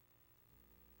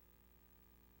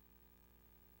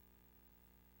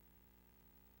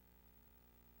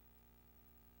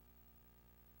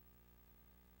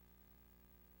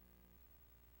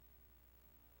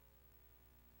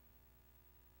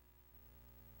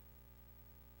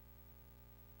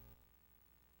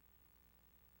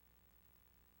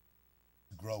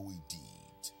we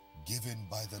did, given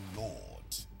by the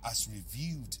Lord as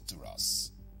revealed to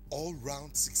us,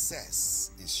 all-round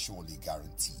success is surely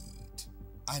guaranteed.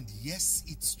 And yes,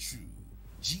 it's true,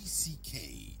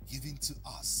 GCK given to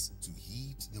us to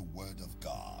heed the word of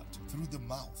God through the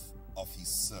mouth of his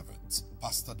servant,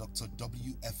 Pastor Dr.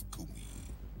 W.F. Kumi.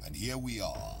 And here we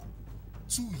are,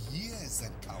 2 years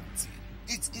and counting.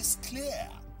 It is clear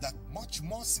that much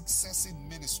more success in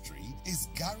ministry is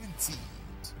guaranteed.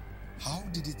 How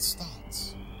did it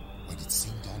start? When it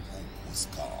seemed all hope was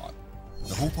gone.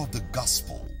 The hope of the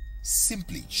gospel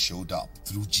simply showed up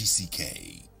through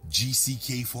GCK.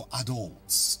 GCK for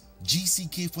adults,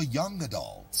 GCK for young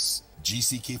adults,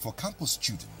 GCK for campus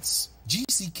students,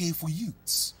 GCK for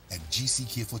youths, and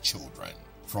GCK for children.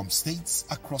 From states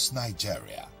across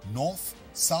Nigeria, north,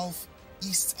 south,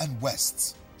 east, and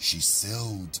west, she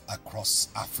sailed across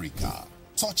Africa,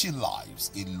 touching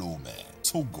lives in Lome,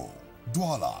 Togo,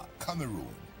 Douala,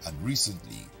 Cameroon, and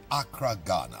recently Accra,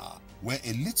 Ghana, where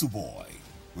a little boy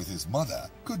with his mother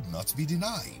could not be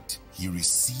denied. He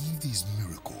received his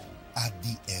miracle at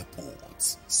the airport.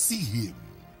 See him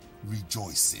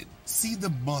rejoicing. See the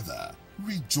mother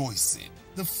rejoicing.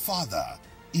 The father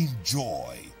in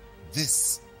joy.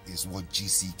 This is what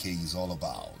GCK is all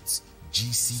about.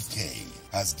 GCK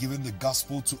has given the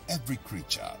gospel to every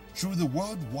creature through the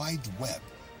World Wide Web,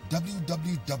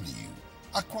 www,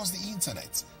 across the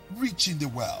internet, reaching the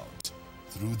world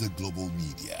through the global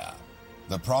media.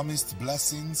 The promised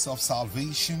blessings of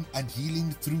salvation and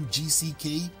healing through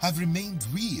GCK have remained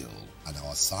real, and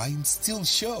our signs still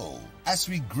show as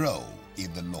we grow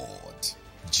in the Lord.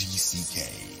 GCK,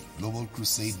 Global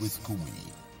Crusade with Kumi.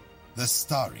 The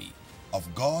story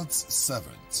of God's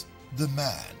servant, the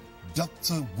man,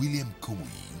 Dr. William Kumi,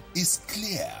 is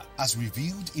clear as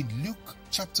revealed in Luke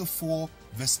chapter 4,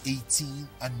 verse 18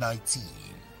 and 19.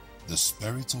 The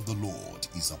Spirit of the Lord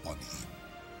is upon him,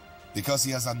 because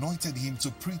he has anointed him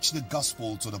to preach the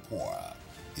gospel to the poor.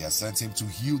 He has sent him to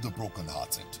heal the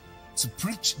brokenhearted, to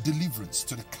preach deliverance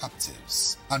to the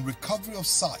captives, and recovery of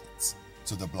sight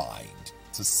to the blind,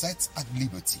 to set at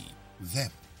liberty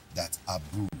them that are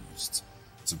bruised,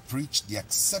 to preach the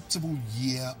acceptable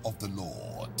year of the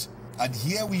Lord. And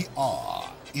here we are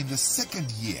in the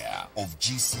second year of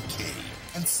GCK,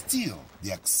 and still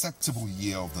the acceptable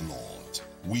year of the Lord.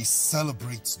 We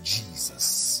celebrate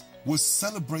Jesus. We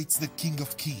celebrate the King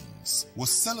of Kings. We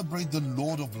celebrate the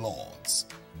Lord of Lords.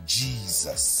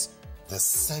 Jesus, the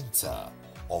center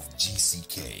of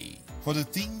GCK. For the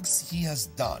things he has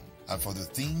done and for the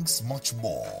things much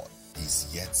more is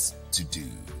yet to do.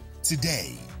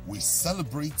 Today, we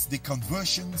celebrate the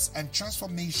conversions and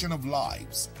transformation of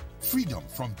lives, freedom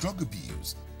from drug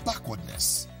abuse,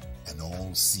 backwardness, and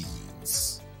all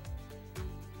sins.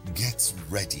 Get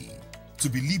ready to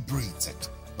be liberated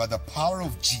by the power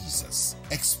of Jesus,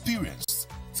 experienced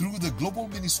through the global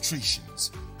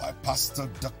ministrations by Pastor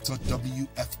Dr.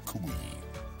 W.F. Kumi,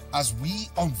 as we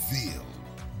unveil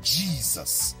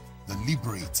Jesus, the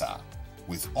Liberator,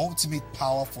 with ultimate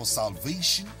power for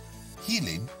salvation,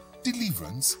 healing,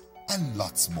 deliverance, and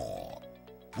lots more.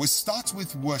 We start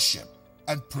with worship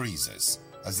and praises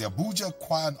as the Abuja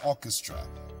Choir and Orchestra,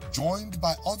 joined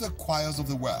by other choirs of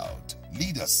the world,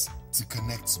 lead us to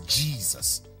connect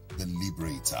Jesus, the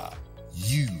Liberator.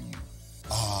 You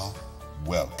are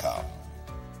welcome.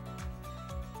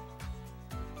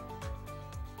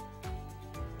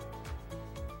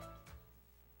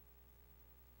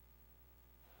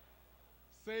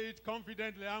 Say it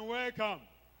confidently and welcome.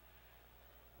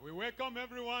 We welcome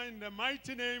everyone in the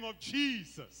mighty name of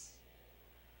Jesus.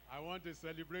 I want a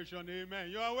celebration, amen.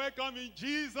 You are welcome in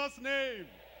Jesus' name.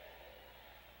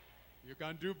 You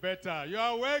can do better. You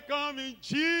are welcome in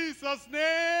Jesus'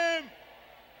 name.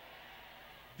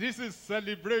 This is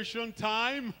celebration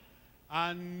time,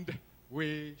 and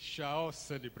we shall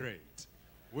celebrate.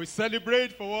 We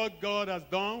celebrate for what God has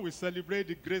done. We celebrate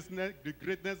the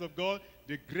greatness of God,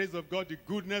 the grace of God, the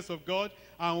goodness of God.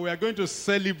 And we are going to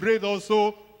celebrate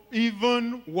also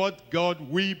even what God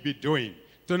will be doing.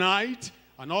 Tonight,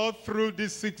 and all through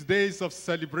these 6 days of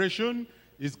celebration,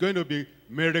 is going to be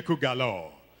miracle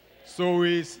galore. So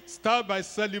we start by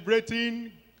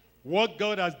celebrating what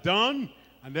God has done,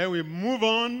 and then we move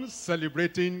on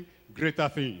celebrating greater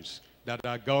things that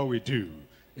our God will do.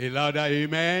 A louder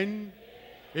amen.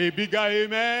 A bigger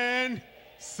amen.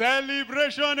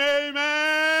 Celebration,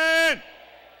 amen.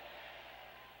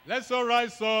 Let's all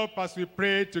rise up as we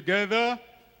pray together.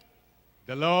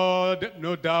 The Lord,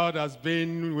 no doubt, has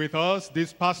been with us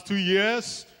these past 2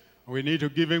 years. We need to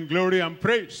give him glory and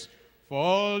praise for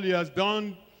all he has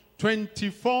done.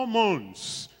 24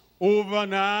 months over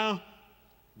now,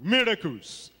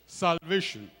 miracles,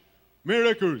 salvation,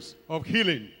 miracles of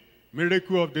healing,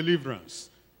 miracle of deliverance.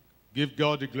 Give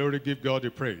God the glory, give God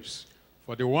the praise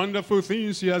for the wonderful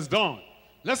things he has done.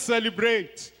 Let's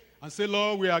celebrate and say,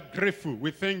 Lord, we are grateful.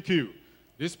 We thank you.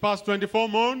 This past 24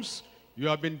 months, you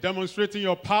have been demonstrating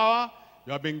your power.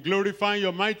 You have been glorifying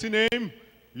your mighty name.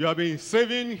 You have been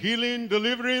saving, healing,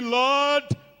 delivering. Lord,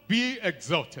 be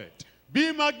exalted.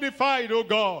 Be magnified, O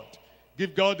God.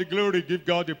 Give God the glory, give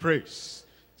God the praise.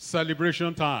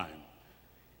 Celebration time.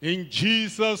 In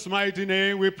Jesus' mighty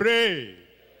name we pray.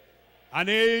 And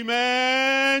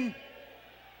amen.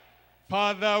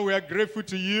 Father, we are grateful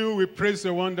to you. We praise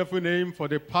your wonderful name for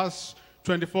the past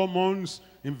 24 months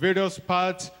in various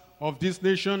parts of this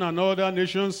nation and other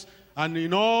nations. And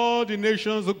in all the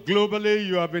nations globally,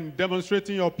 you have been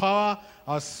demonstrating your power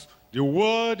as the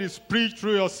word is preached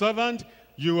through your servant.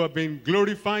 You have been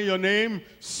glorifying your name.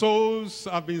 Souls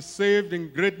have been saved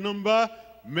in great number.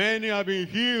 Many have been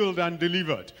healed and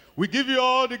delivered. We give you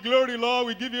all the glory, Lord.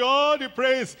 We give you all the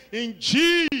praise in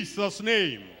Jesus'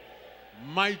 name.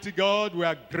 Mighty God, we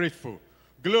are grateful.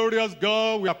 Glorious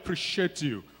God, we appreciate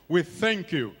you. We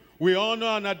thank you. We honor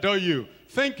and adore you.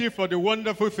 Thank you for the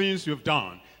wonderful things you've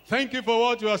done. Thank you for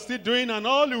what you are still doing and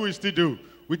all you will still do.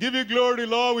 We give you glory,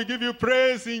 Lord. We give you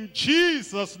praise in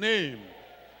Jesus' name.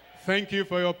 Thank you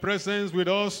for your presence with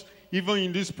us, even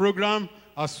in this program,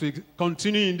 as we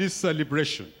continue in this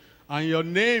celebration. And your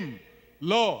name,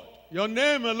 Lord, your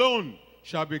name alone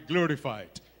shall be glorified.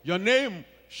 Your name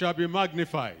shall be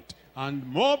magnified. And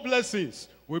more blessings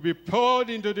will be poured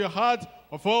into the heart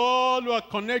of all who are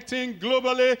connecting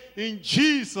globally in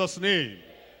Jesus' name.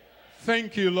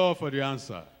 Thank you, Lord, for the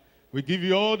answer. We give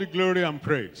you all the glory and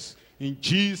praise. In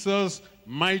Jesus'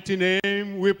 mighty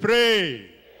name we pray.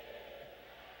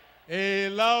 A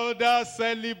louder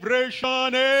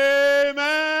celebration,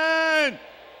 amen.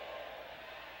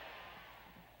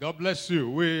 God bless you.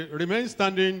 We remain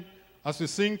standing as we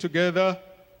sing together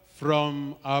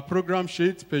from our program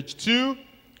sheet, page 2,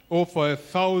 Oh, for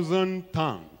 1,000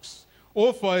 tongues.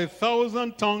 Oh, for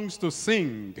 1,000 tongues to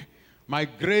sing my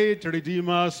great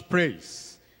Redeemer's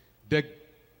praise, the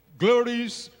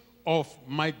glories of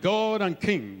my God and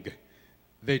King,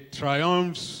 the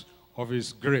triumphs of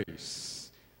his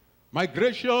grace. My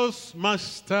gracious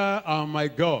Master and my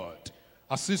God,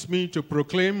 assist me to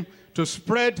proclaim, to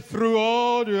spread through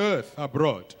all the earth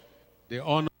abroad the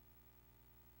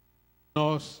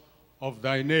honors of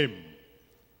thy name,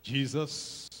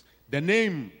 Jesus, the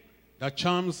name that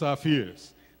charms our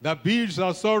fears, that bids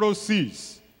our sorrow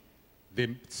cease.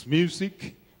 The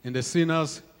music in the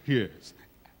sinner's ears.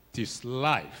 It is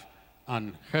life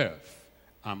and health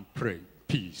and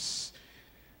peace.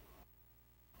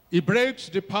 It breaks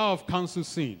the power of counsel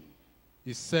sin.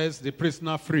 It sets the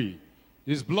prisoner free.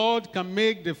 His blood can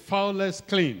make the foulest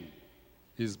clean.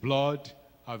 His blood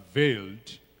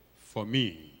availed for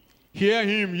me. Hear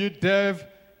him, you deaf,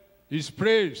 his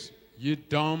praise, ye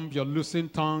dumb, your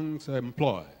loosened tongues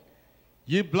employ.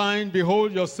 Ye blind,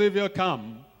 behold your Savior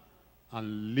come,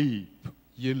 and leap,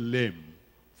 ye lame,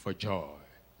 for joy.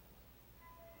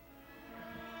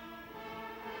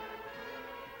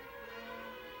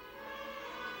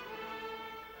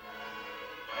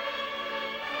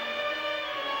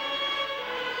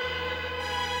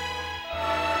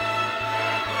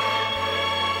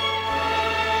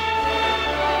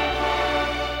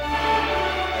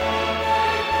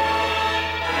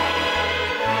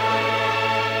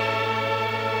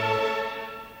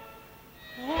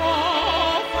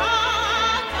 Oh,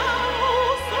 Father,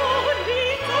 oh, so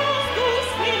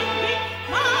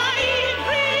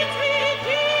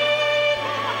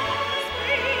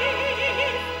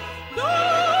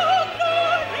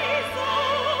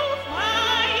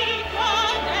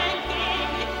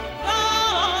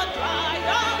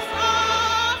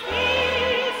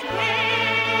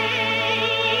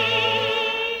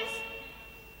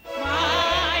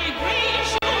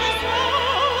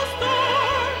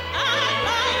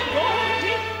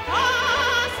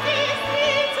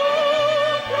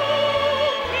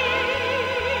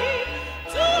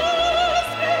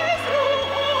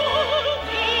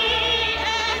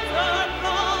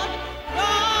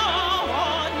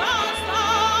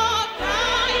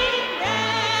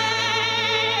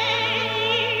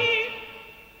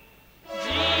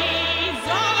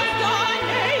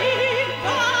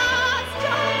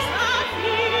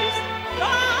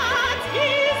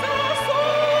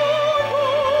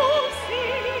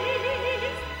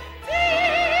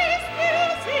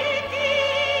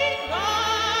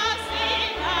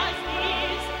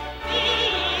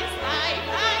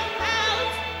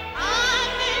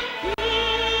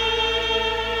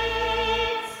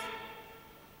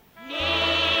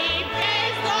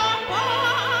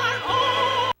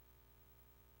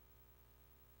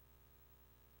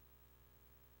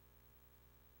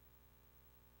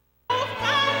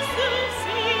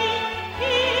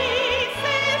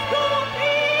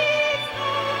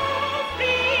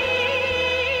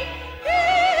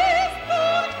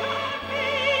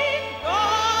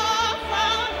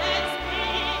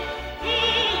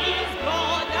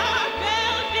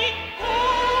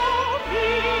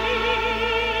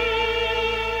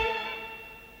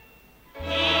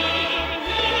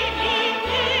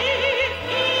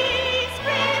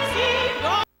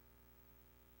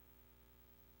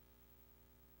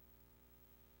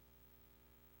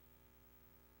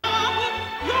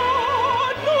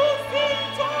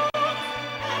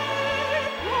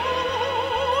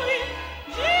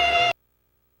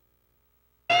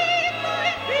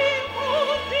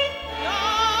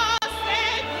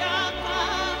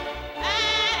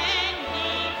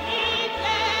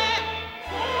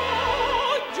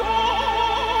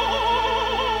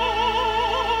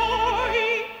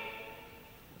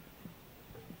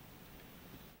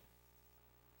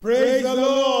Praise the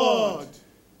Lord.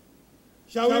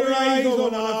 Shall we rise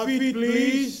on our feet,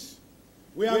 please?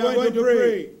 We are going to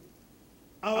pray.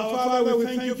 Our Father, we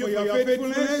thank you for your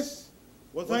faithfulness.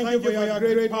 We thank you for your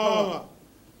great power.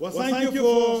 We thank you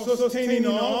for sustaining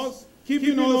us,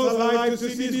 keeping us alive to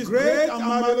see these great and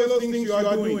marvelous things you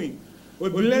are doing. We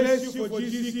bless you for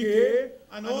GCK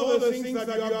and all the things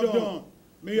that you have done.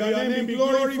 May your name be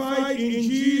glorified in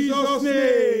Jesus'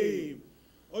 name.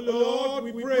 Oh Lord,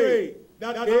 we pray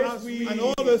that as we and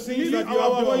all the things that you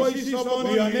have done,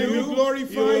 may your name be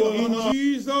glorified in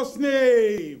Jesus'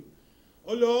 name.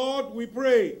 Oh Lord, we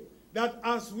pray that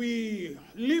as we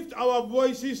lift our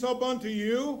voices up unto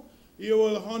you, you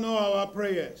will honor our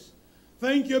prayers.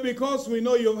 Thank you because we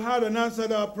know you've heard and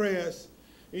answered our prayers.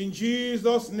 In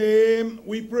Jesus' name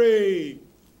we pray.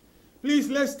 Please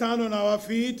let's stand on our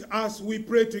feet as we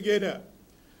pray together.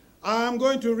 I'm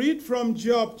going to read from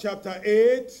Job chapter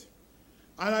 8,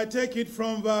 and I take it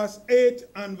from verse 8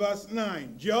 and verse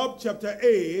 9. Job chapter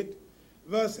 8,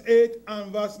 verse 8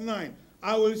 and verse 9.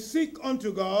 I will seek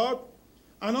unto God,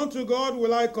 and unto God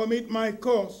will I commit my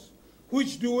cause,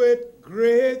 which doeth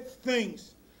great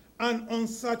things and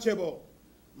unsearchable,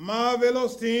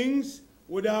 marvelous things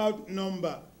without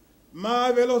number.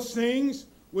 Marvelous things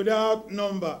without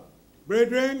number.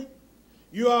 Brethren,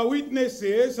 you are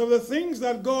witnesses of the things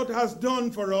that God has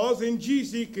done for us in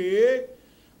GCK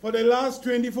for the last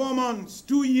 24 months,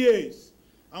 2 years.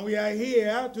 And we are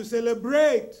here to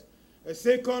celebrate a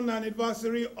second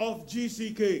anniversary of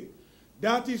GCK.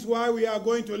 That is why we are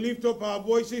going to lift up our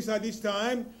voices at this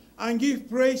time and give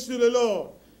praise to the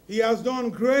Lord. He has done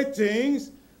great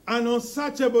things and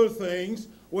unsearchable things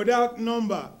without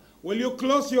number. Will you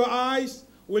close your eyes?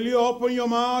 Will you open your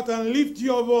mouth and lift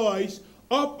your voice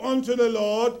up unto the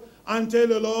Lord and tell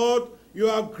the Lord you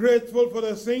are grateful for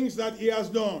the things that he has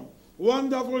done.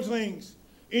 Wonderful things,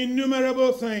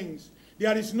 innumerable things.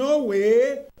 There is no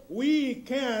way we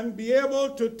can be able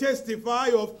to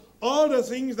testify of all the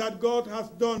things that God has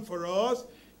done for us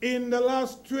in the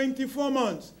last 24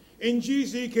 months in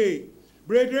GCK.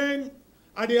 Brethren,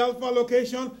 at the Alpha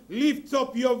location, lift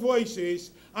up your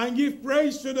voices and give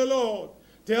praise to the Lord.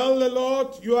 Tell the Lord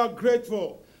you are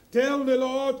grateful. Tell the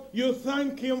Lord you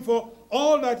thank him for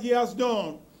all that he has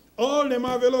done, all the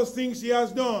marvelous things he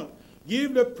has done.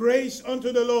 Give the praise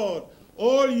unto the Lord.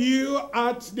 All you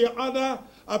at the other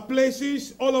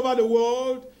places all over the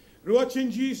world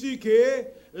watching GCK,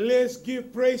 let's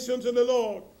give praise unto the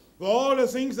Lord for all the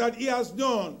things that he has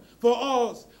done for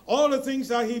us, all the things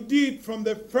that he did from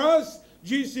the first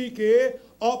GCK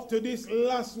up to this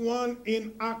last one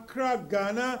in Accra,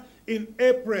 Ghana in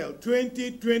April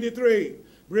 2023.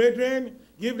 Brethren,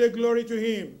 give the glory to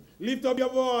him. Lift up your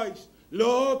voice.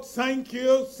 Lord, thank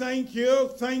you, thank you,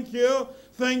 thank you,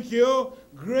 thank you.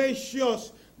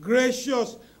 Gracious,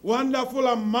 gracious, wonderful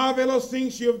and marvelous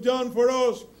things you've done for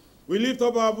us. We lift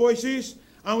up our voices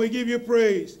and we give you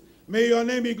praise. May your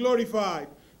name be glorified.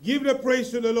 Give the praise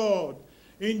to the Lord.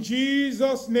 In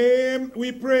Jesus' name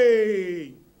we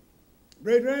pray.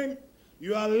 Brethren,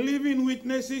 you are living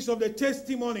witnesses of the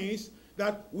testimonies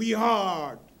that we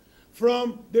heard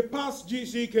from the past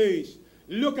GCKs.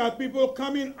 Look at people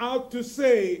coming out to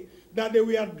say that they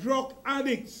were drug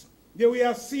addicts, they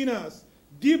were sinners,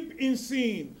 deep in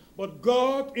sin. But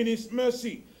God, in his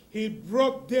mercy, he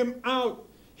brought them out.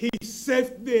 He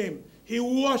saved them. He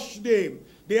washed them.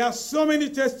 There are so many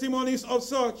testimonies of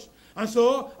such. And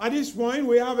so, at this point,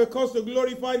 we have a cause to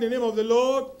glorify the name of the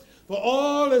Lord for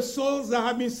all the souls that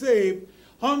have been saved.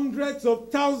 Hundreds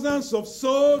of thousands of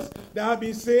souls that have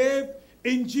been saved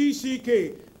in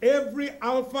GCK. Every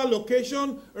Alpha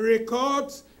location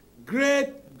records great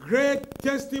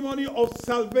testimony of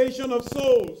salvation of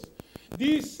souls.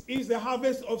 This is the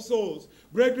harvest of souls.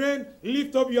 Brethren,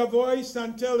 lift up your voice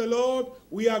and tell the Lord,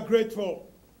 we are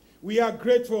grateful. We are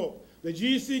grateful. The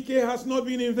GCK has not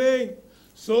been in vain.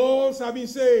 Souls have been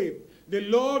saved. The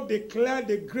Lord declared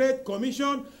the Great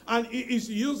Commission, and he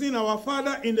is using our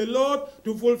Father in the Lord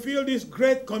to fulfill this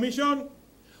Great Commission.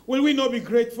 Will we not be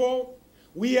grateful?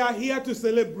 We are here to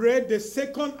celebrate the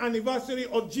second anniversary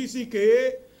of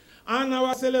GCK, and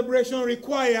our celebration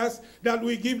requires that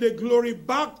we give the glory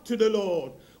back to the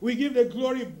Lord. We give the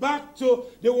glory back to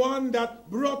the one that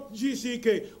brought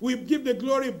GCK. We give the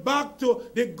glory back to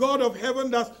the God of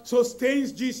heaven that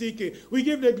sustains GCK. We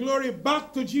give the glory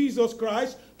back to Jesus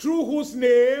Christ, through whose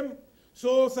name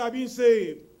souls have been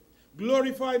saved.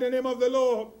 Glorify the name of the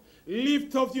Lord.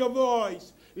 Lift up your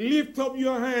voice. Lift up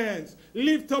your hands.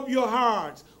 Lift up your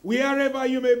hearts. Wherever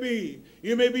you may be.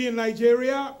 You may be in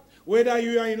Nigeria, whether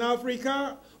you are in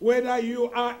Africa, whether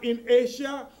you are in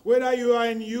Asia, whether you are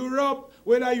in Europe,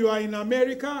 whether you are in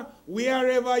America,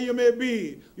 wherever you may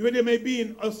be, whether you may be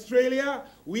in Australia,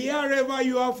 wherever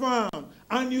you are found,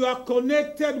 and you are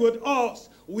connected with us,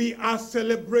 we are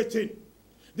celebrating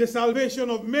the salvation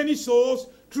of many souls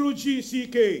through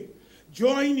GCK.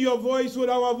 Join your voice with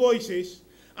our voices,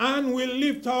 and we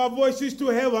lift our voices to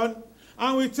heaven,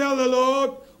 and we tell the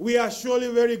Lord, we are surely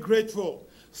very grateful.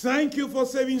 Thank you for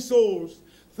saving souls.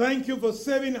 Thank you for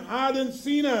saving hardened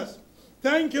sinners.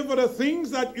 Thank you for the things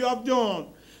that you have done,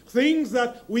 things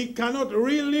that we cannot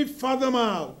really fathom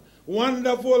out.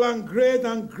 Wonderful and great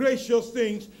and gracious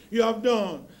things you have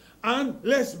done. And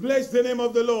let's bless the name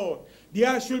of the Lord.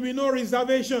 There should be no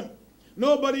reservation.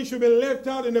 Nobody should be left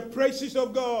out in the praises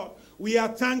of God. We are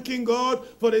thanking God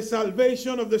for the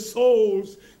salvation of the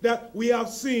souls that we have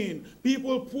seen.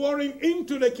 People pouring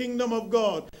into the kingdom of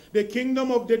God. The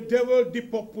kingdom of the devil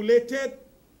depopulated,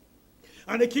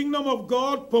 and the kingdom of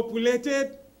God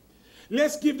populated.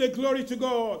 Let's give the glory to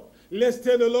God. Let's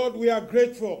tell the Lord we are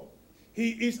grateful.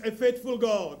 He is a faithful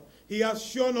God. He has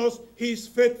shown us his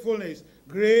faithfulness.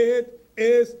 Great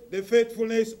is the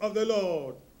faithfulness of the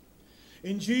Lord.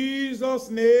 In Jesus'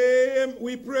 name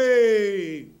we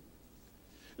pray.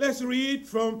 Let's read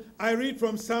from, I read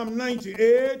from Psalm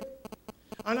 98,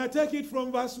 and I take it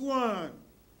from verse 1.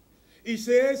 It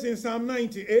says in Psalm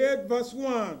 98, verse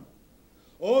 1,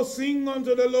 "Oh, sing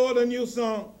unto the Lord a new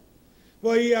song,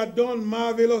 for he hath done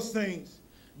marvelous things."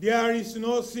 There is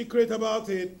no secret about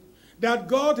it, that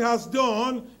God has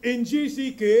done in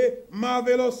GCK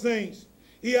marvelous things.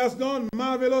 He has done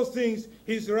marvelous things.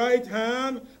 His right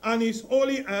hand and his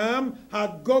holy arm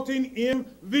had gotten him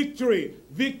victory.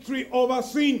 Victory over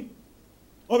sin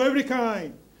of every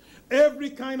kind. Every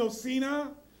kind of sinner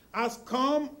has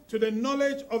come to the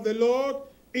knowledge of the Lord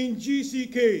in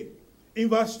GCK. In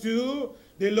verse 2,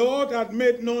 the Lord had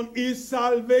made known his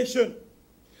salvation.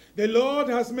 The Lord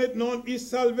has made known his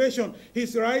salvation.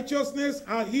 His righteousness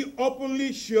had he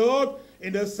openly showed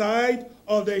in the sight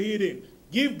of the heathen.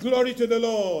 Give glory to the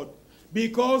Lord,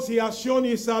 because he has shown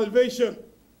his salvation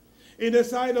in the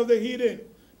sight of the heathen.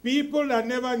 People that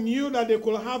never knew that they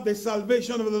could have the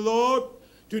salvation of the Lord,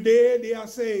 today they are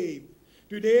saved.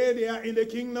 Today they are in the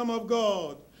kingdom of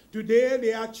God. Today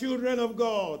they are children of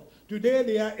God. Today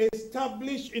they are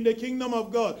established in the kingdom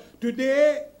of God.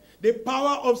 Today the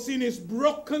power of sin is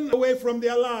broken away from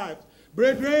their lives.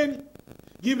 Brethren,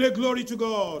 give the glory to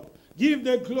God. Give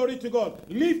the glory to God.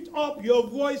 Lift up your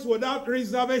voice without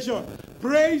reservation.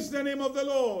 Praise the name of the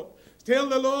Lord. Tell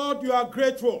the Lord you are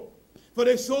grateful for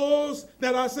the souls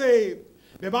that are saved.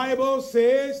 The Bible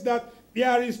says that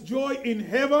there is joy in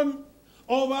heaven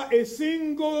over a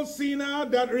single sinner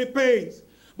that repents.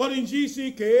 But in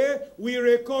GCK, we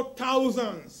record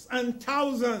thousands and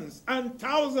thousands and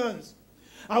thousands.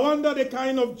 I wonder the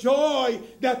kind of joy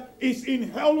that is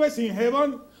always in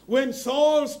heaven when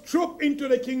souls troop into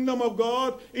the kingdom of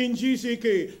God in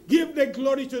GCK. Give the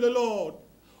glory to the Lord.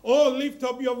 Oh, lift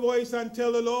up your voice and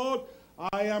tell the Lord,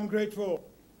 I am grateful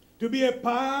to be a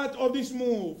part of this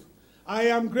move. I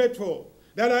am grateful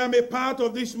that I am a part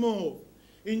of this move.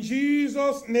 In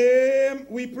Jesus' name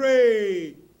we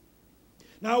pray.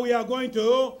 Now we are going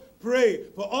to pray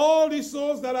for all the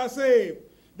souls that are saved,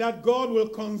 that God will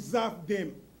conserve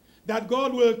them, that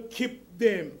God will keep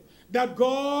them, that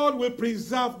God will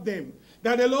preserve them,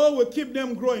 that the Lord will keep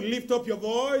them growing. Lift up your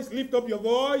voice, lift up your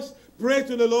voice, pray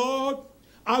to the Lord.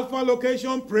 Alpha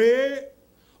location, pray.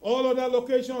 All other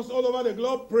locations all over the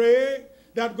globe, pray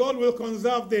that God will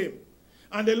conserve them,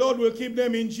 and the Lord will keep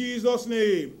them in Jesus'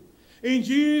 name. In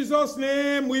Jesus'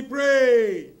 name we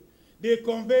pray. The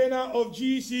convener of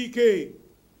GCK,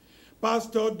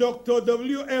 Pastor Dr.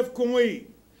 W.F. Kumui.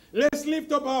 Let's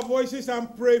lift up our voices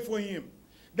and pray for him,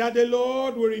 that the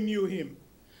Lord will renew him,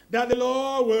 that the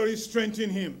Lord will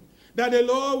strengthen him, that the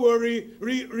Lord will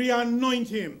re-anoint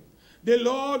him. The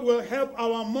Lord will help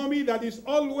our mommy that is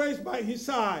always by his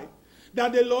side,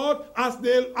 that the Lord, as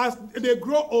they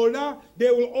grow older, they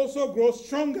will also grow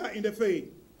stronger in the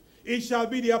faith. It shall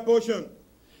be their portion,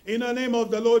 in the name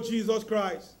of the Lord Jesus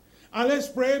Christ. And let's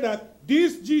pray that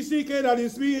this GCK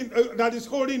that is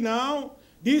holding now,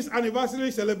 this anniversary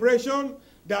celebration,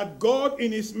 that God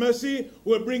in his mercy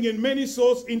will bring in many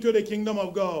souls into the kingdom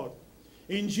of God.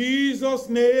 In Jesus'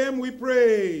 name we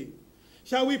pray.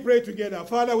 Shall we pray together?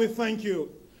 Father, we thank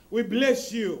you. We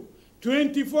bless you.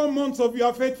 24 months of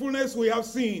your faithfulness we have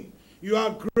seen. You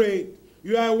are great.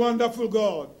 You are a wonderful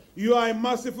God. You are a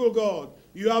merciful God.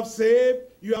 You have saved,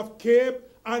 you have kept,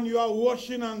 and you are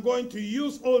washing and going to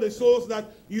use all the souls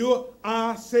that you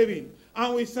are saving.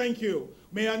 And we thank you.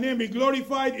 May your name be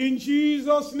glorified in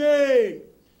Jesus' name.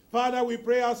 Father, we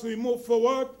pray as we move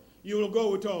forward, you will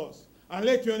go with us. And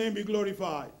let your name be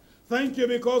glorified. Thank you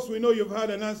because we know you've heard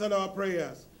and answered our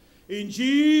prayers. In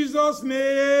Jesus'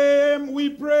 name we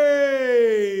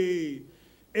pray.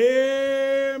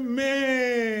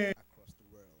 Amen. Across the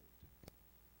world.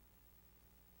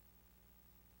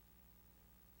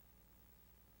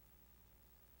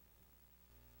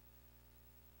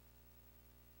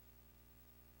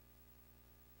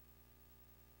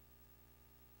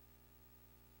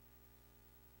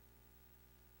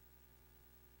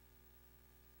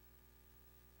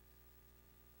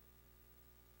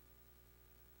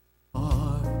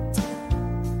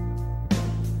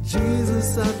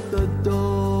 Jesus at the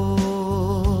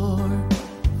door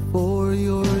for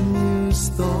your new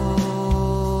start.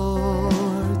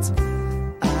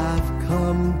 I've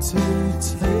come to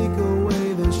take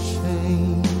away the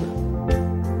shame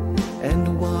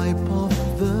and wipe off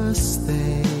the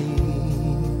stains.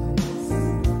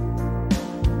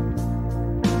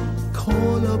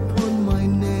 Call upon my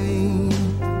name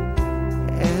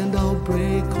and I'll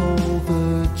break all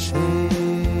the chains.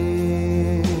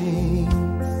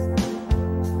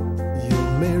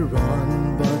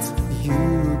 Run, but you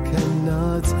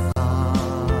cannot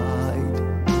hide.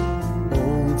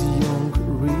 Old, young,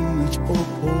 rich or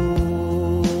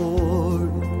poor,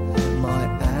 my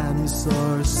arms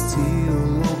are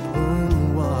still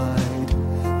open wide,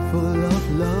 full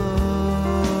of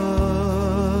love,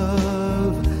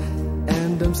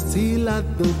 and I'm still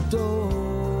at the door.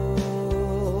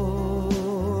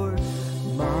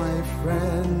 My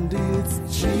friend, it's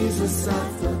Jesus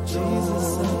at the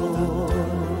door.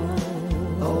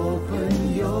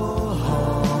 Open your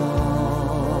heart.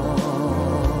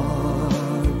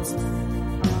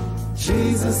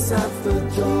 Jesus at the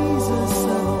door,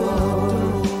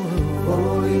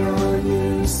 for your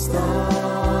new start.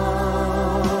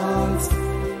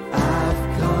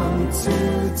 I've come to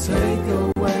take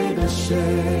away the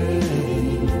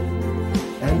shame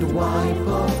and wipe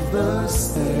off the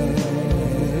stain.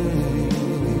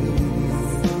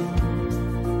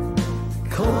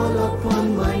 Call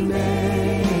upon my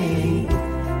name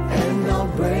and I'll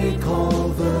break all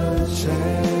the chains.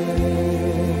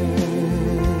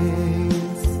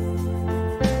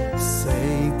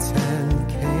 Satan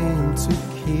came to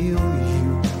kill you,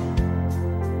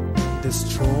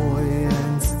 destroy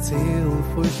and steal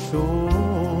for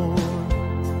sure,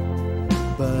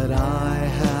 but I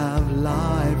have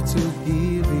life to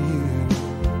give you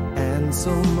and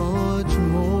so much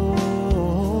more.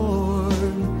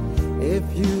 If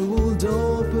you would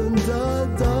open the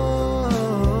door,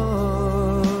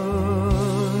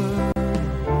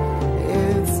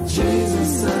 it's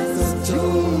Jesus at the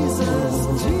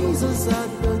door. Jesus at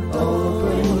the door.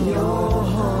 Open your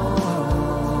heart.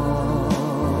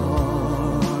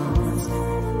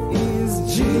 Is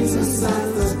Jesus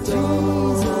at the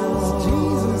door.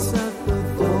 Jesus at the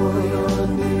door. Your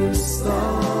new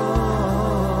start.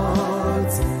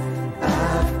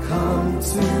 I've come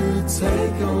to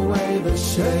take away the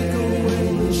shame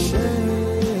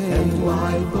and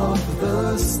wipe off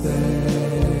the stains.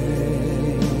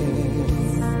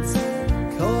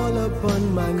 Call upon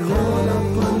my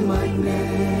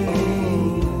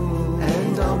name,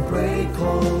 and I'll break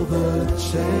all the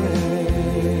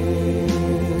chains.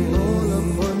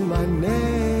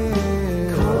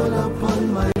 Call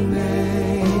upon my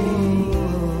name,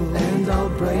 and I'll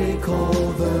break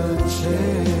all the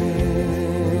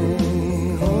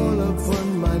chains. Call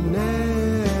upon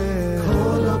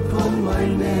my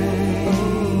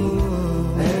name,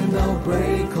 and I'll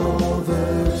break all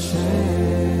the chains.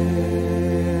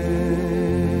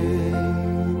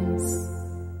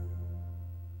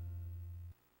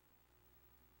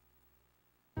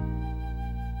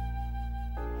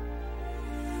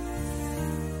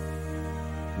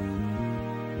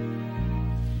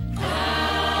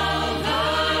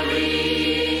 Calvary.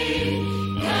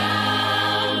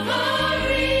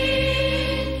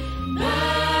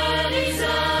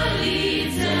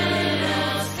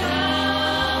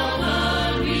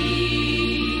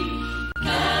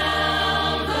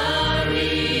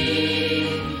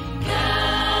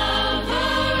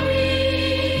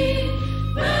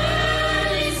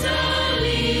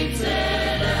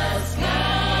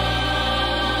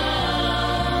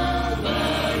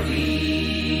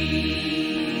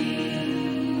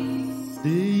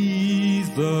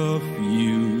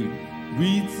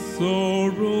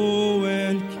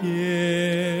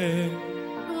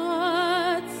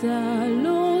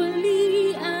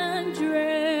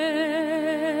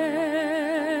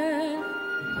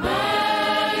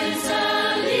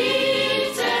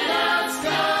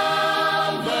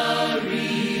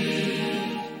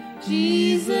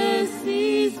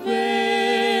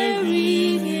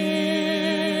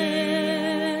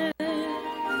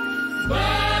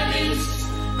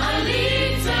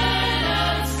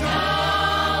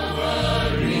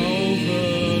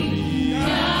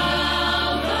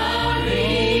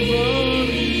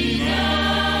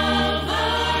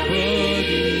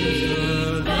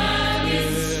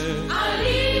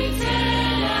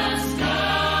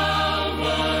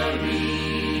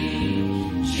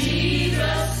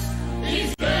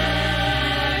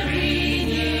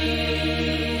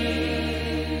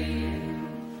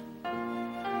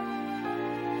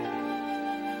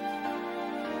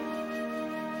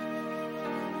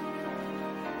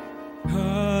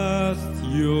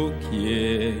 your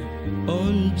care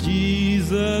on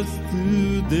Jesus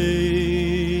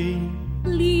today.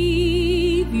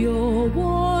 Leave your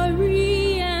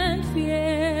worry and fear.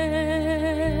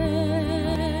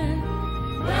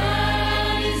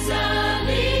 Where is the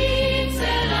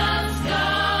lifted up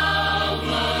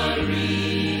Calvary?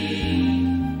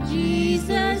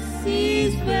 Jesus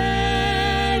is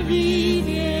very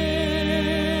near.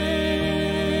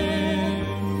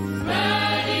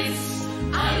 Where is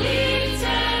a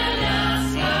lifted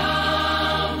up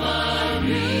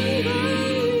Calvary?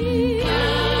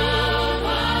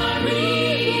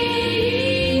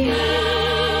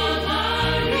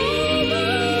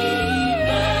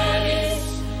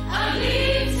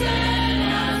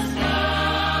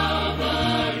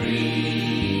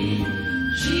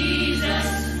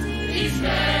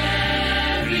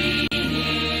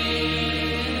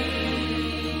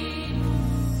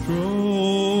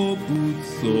 Troubled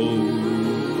soul,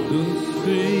 the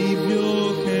Savior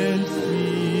can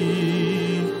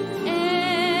see.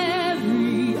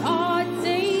 Every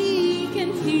heartache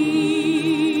can feel.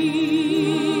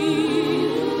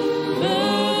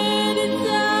 Burdens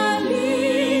are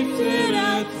lifted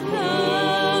at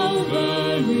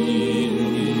Calvary.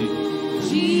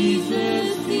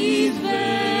 Jesus is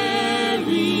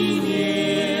very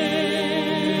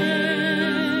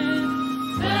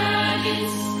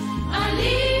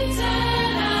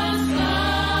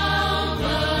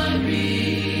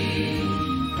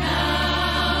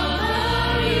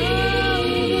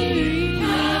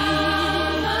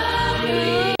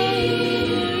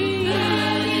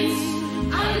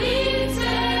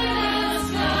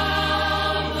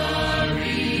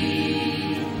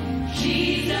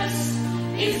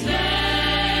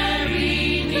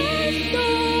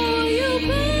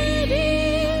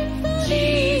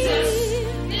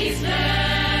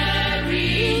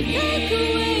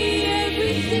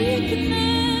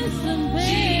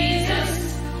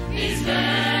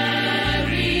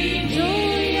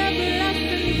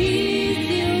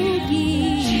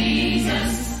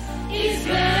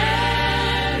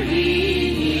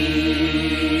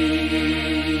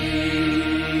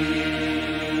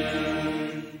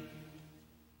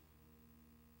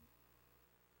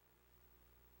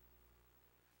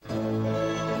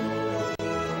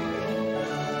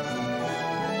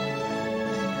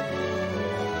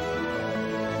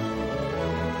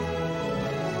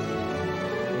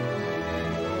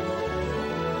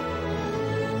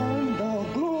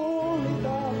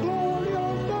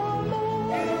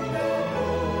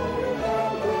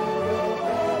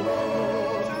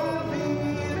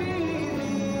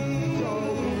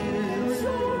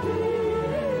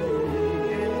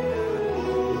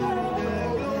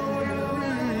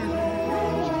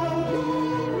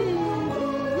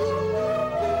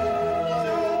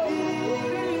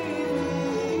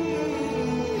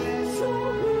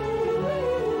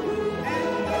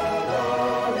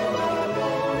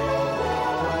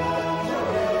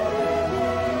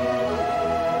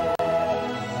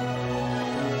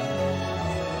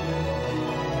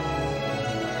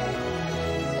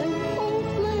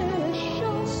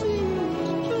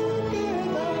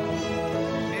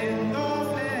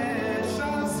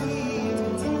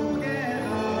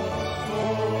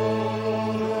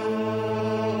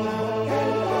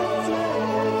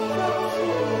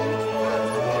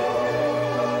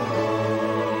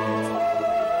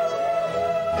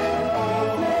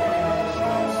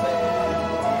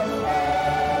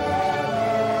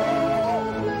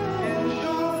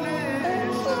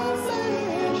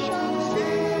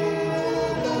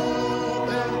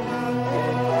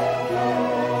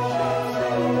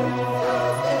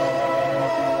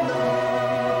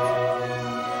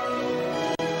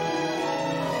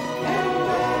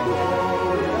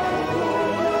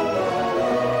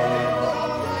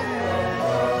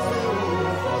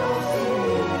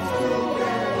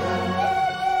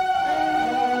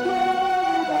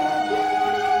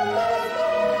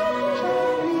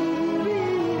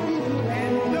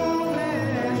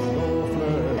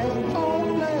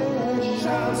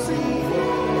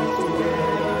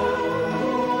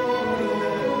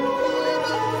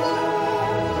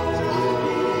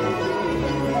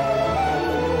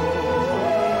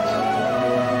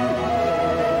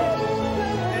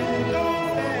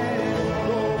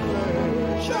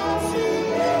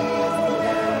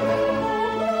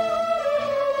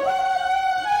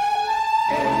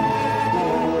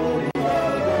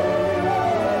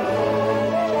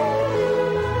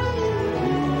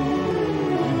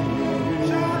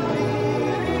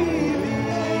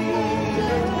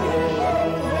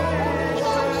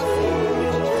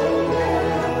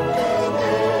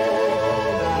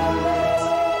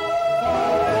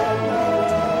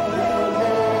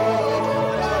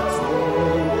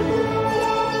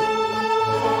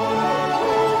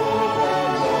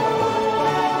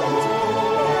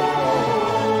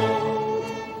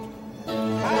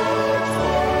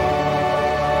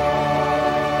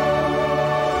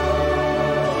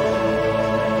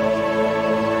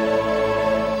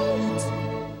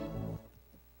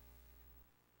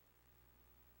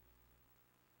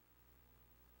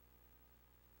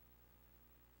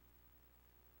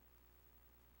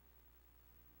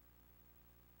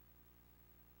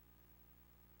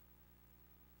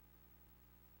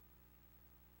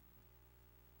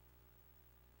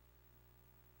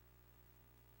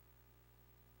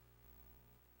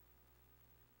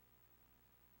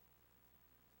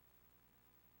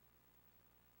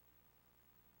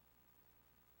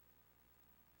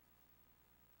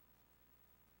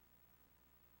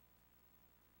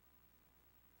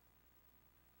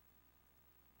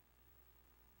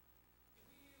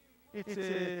It's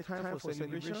a time for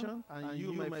celebration, and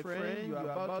you, my friend, you are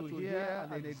about to hear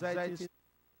an exciting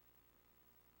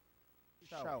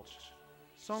shout.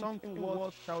 Something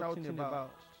worth shouting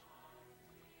about.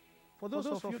 For those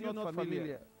of you not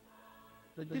familiar,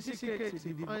 the GCK is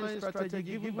a divine strategy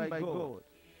given by God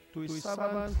to his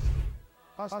servant,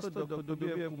 Pastor Dr.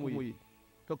 W.F. Kumuyi.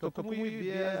 Dr. Kumuyi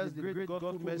bears the great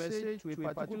gospel message to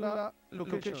a particular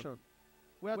location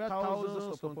where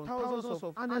thousands upon thousands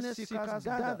of honest seekers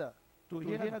gather to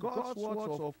hear God's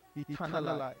words of eternal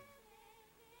life.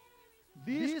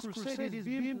 This crusade is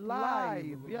being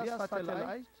live via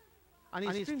satellite and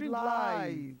is streamed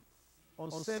live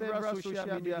on several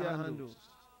social media handles,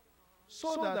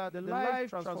 so that the live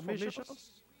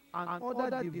transformations and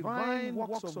other divine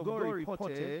works of God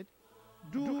reported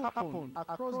do happen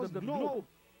across the globe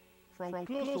from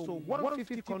close to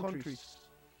 150 countries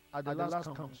at the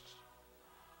last count.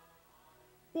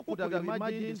 Who could have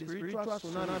imagined the spiritual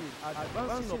tsunami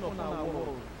advancing upon our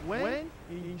world when,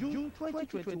 in June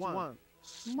 2021,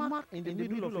 smack in the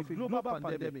middle of a global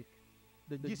pandemic,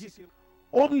 the GCK,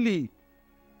 only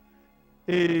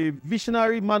a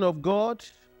visionary man of God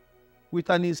with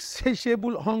an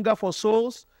insatiable hunger for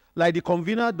souls like the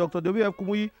convener, Dr. W.F.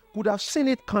 Kumuyi, could have seen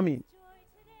it coming.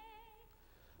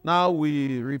 Now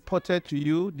we reported to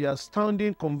you the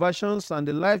astounding conversions and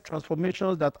the life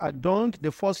transformations that adorned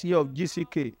the first year of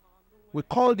GCK. We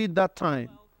called it that time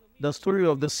the story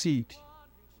of the seed.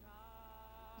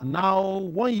 And now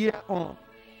 1 year on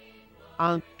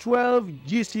and 12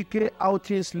 GCK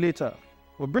outings later,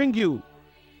 we bring you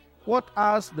what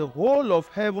has the whole of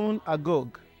heaven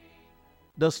agog,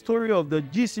 the story of the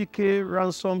GCK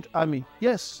ransomed army.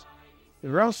 Yes, a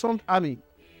ransomed army,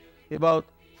 about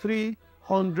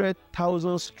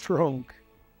 300,000 strong.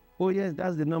 Oh yes,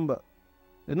 that's the number.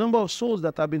 The number of souls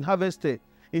that have been harvested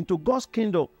into God's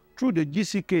kingdom through the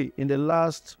GCK in the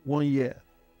last 1 year.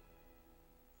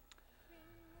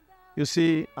 You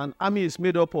see, an army is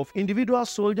made up of individual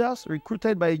soldiers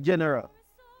recruited by a general.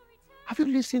 Have you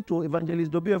listened to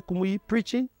Evangelist W.F. Kumuyi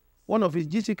preaching one of his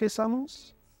GCK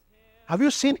sermons? Have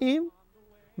you seen him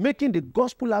making the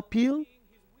gospel appeal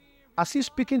as he's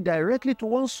speaking directly to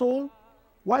one soul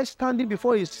while standing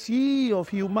before a sea of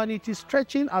humanity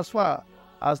stretching as far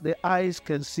as the eyes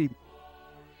can see?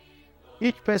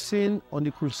 Each person on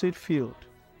the crusade field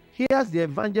hears the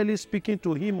evangelist speaking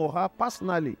to him or her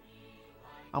personally.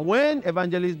 And when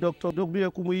Evangelist Dr.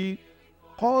 W.F. Kumuyi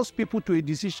calls people to a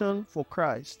decision for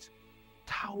Christ,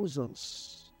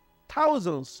 thousands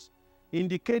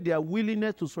indicate their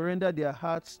willingness to surrender their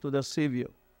hearts to the Savior.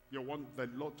 You want the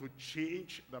Lord to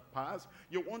change the past.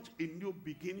 You want a new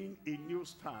beginning, a new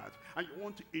start. And you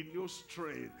want a new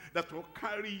strength that will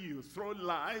carry you through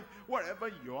life. Wherever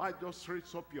you are, just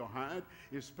raise up your hand.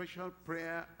 A special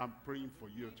prayer I'm praying for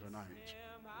you tonight.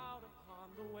 Out upon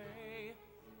the way,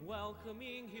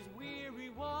 welcoming his weary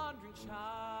wandering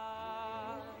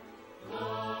child.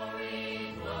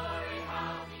 Glory, glory,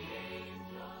 how the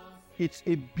angels. It's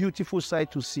a beautiful sight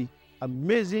to see.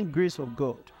 Amazing grace of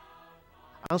God.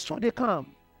 And so they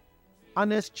come.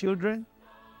 Honest children,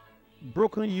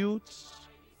 broken youths,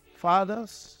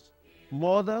 fathers,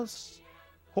 mothers,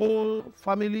 whole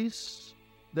families,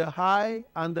 the high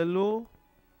and the low,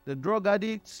 the drug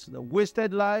addicts, the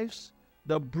wasted lives,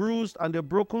 the bruised and the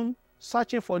broken,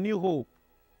 searching for new hope.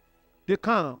 They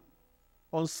come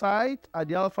on site at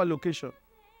the Alpha location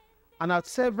and at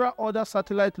several other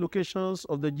satellite locations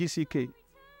of the GCK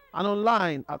and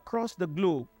online across the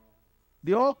globe.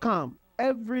 They all come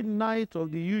every night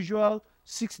of the usual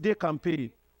 6-day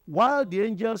campaign. While the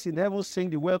angels in heaven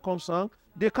sing the welcome song,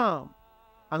 they come,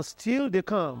 and still they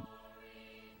come.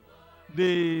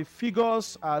 The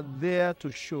figures are there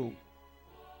to show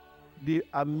the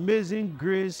amazing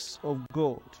grace of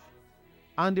God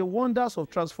and the wonders of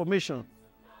transformation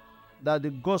that the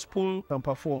gospel can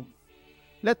perform.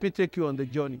 Let me take you on the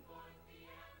journey.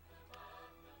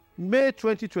 May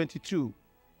 2022,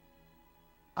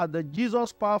 at the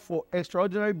Jesus Power for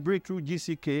Extraordinary Breakthrough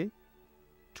GCK,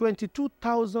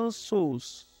 22,000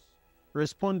 souls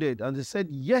responded and they said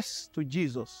yes to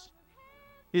Jesus.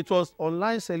 It was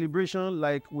online celebration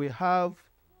like we have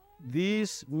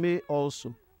this May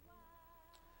also.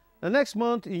 The next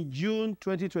month in June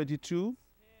 2022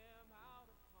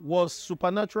 was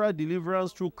supernatural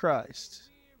deliverance through Christ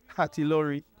at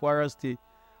Ilori, Kwara State,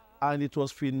 and it was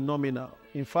phenomenal.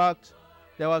 In fact,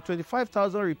 there were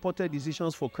 25,000 reported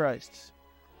decisions for Christ.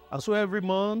 And so every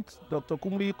month, Dr.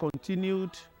 Kumuyi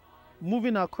continued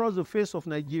moving across the face of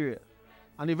Nigeria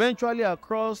and eventually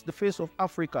across the face of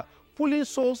Africa, pulling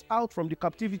souls out from the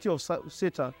captivity of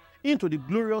Satan into the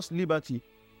glorious liberty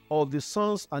of the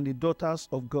sons and the daughters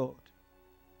of God.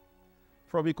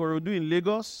 from Ikorodu in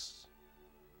Lagos.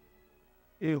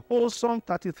 A wholesome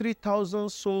 33,000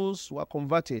 souls were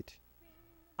converted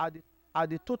at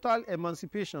the total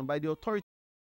emancipation by the authority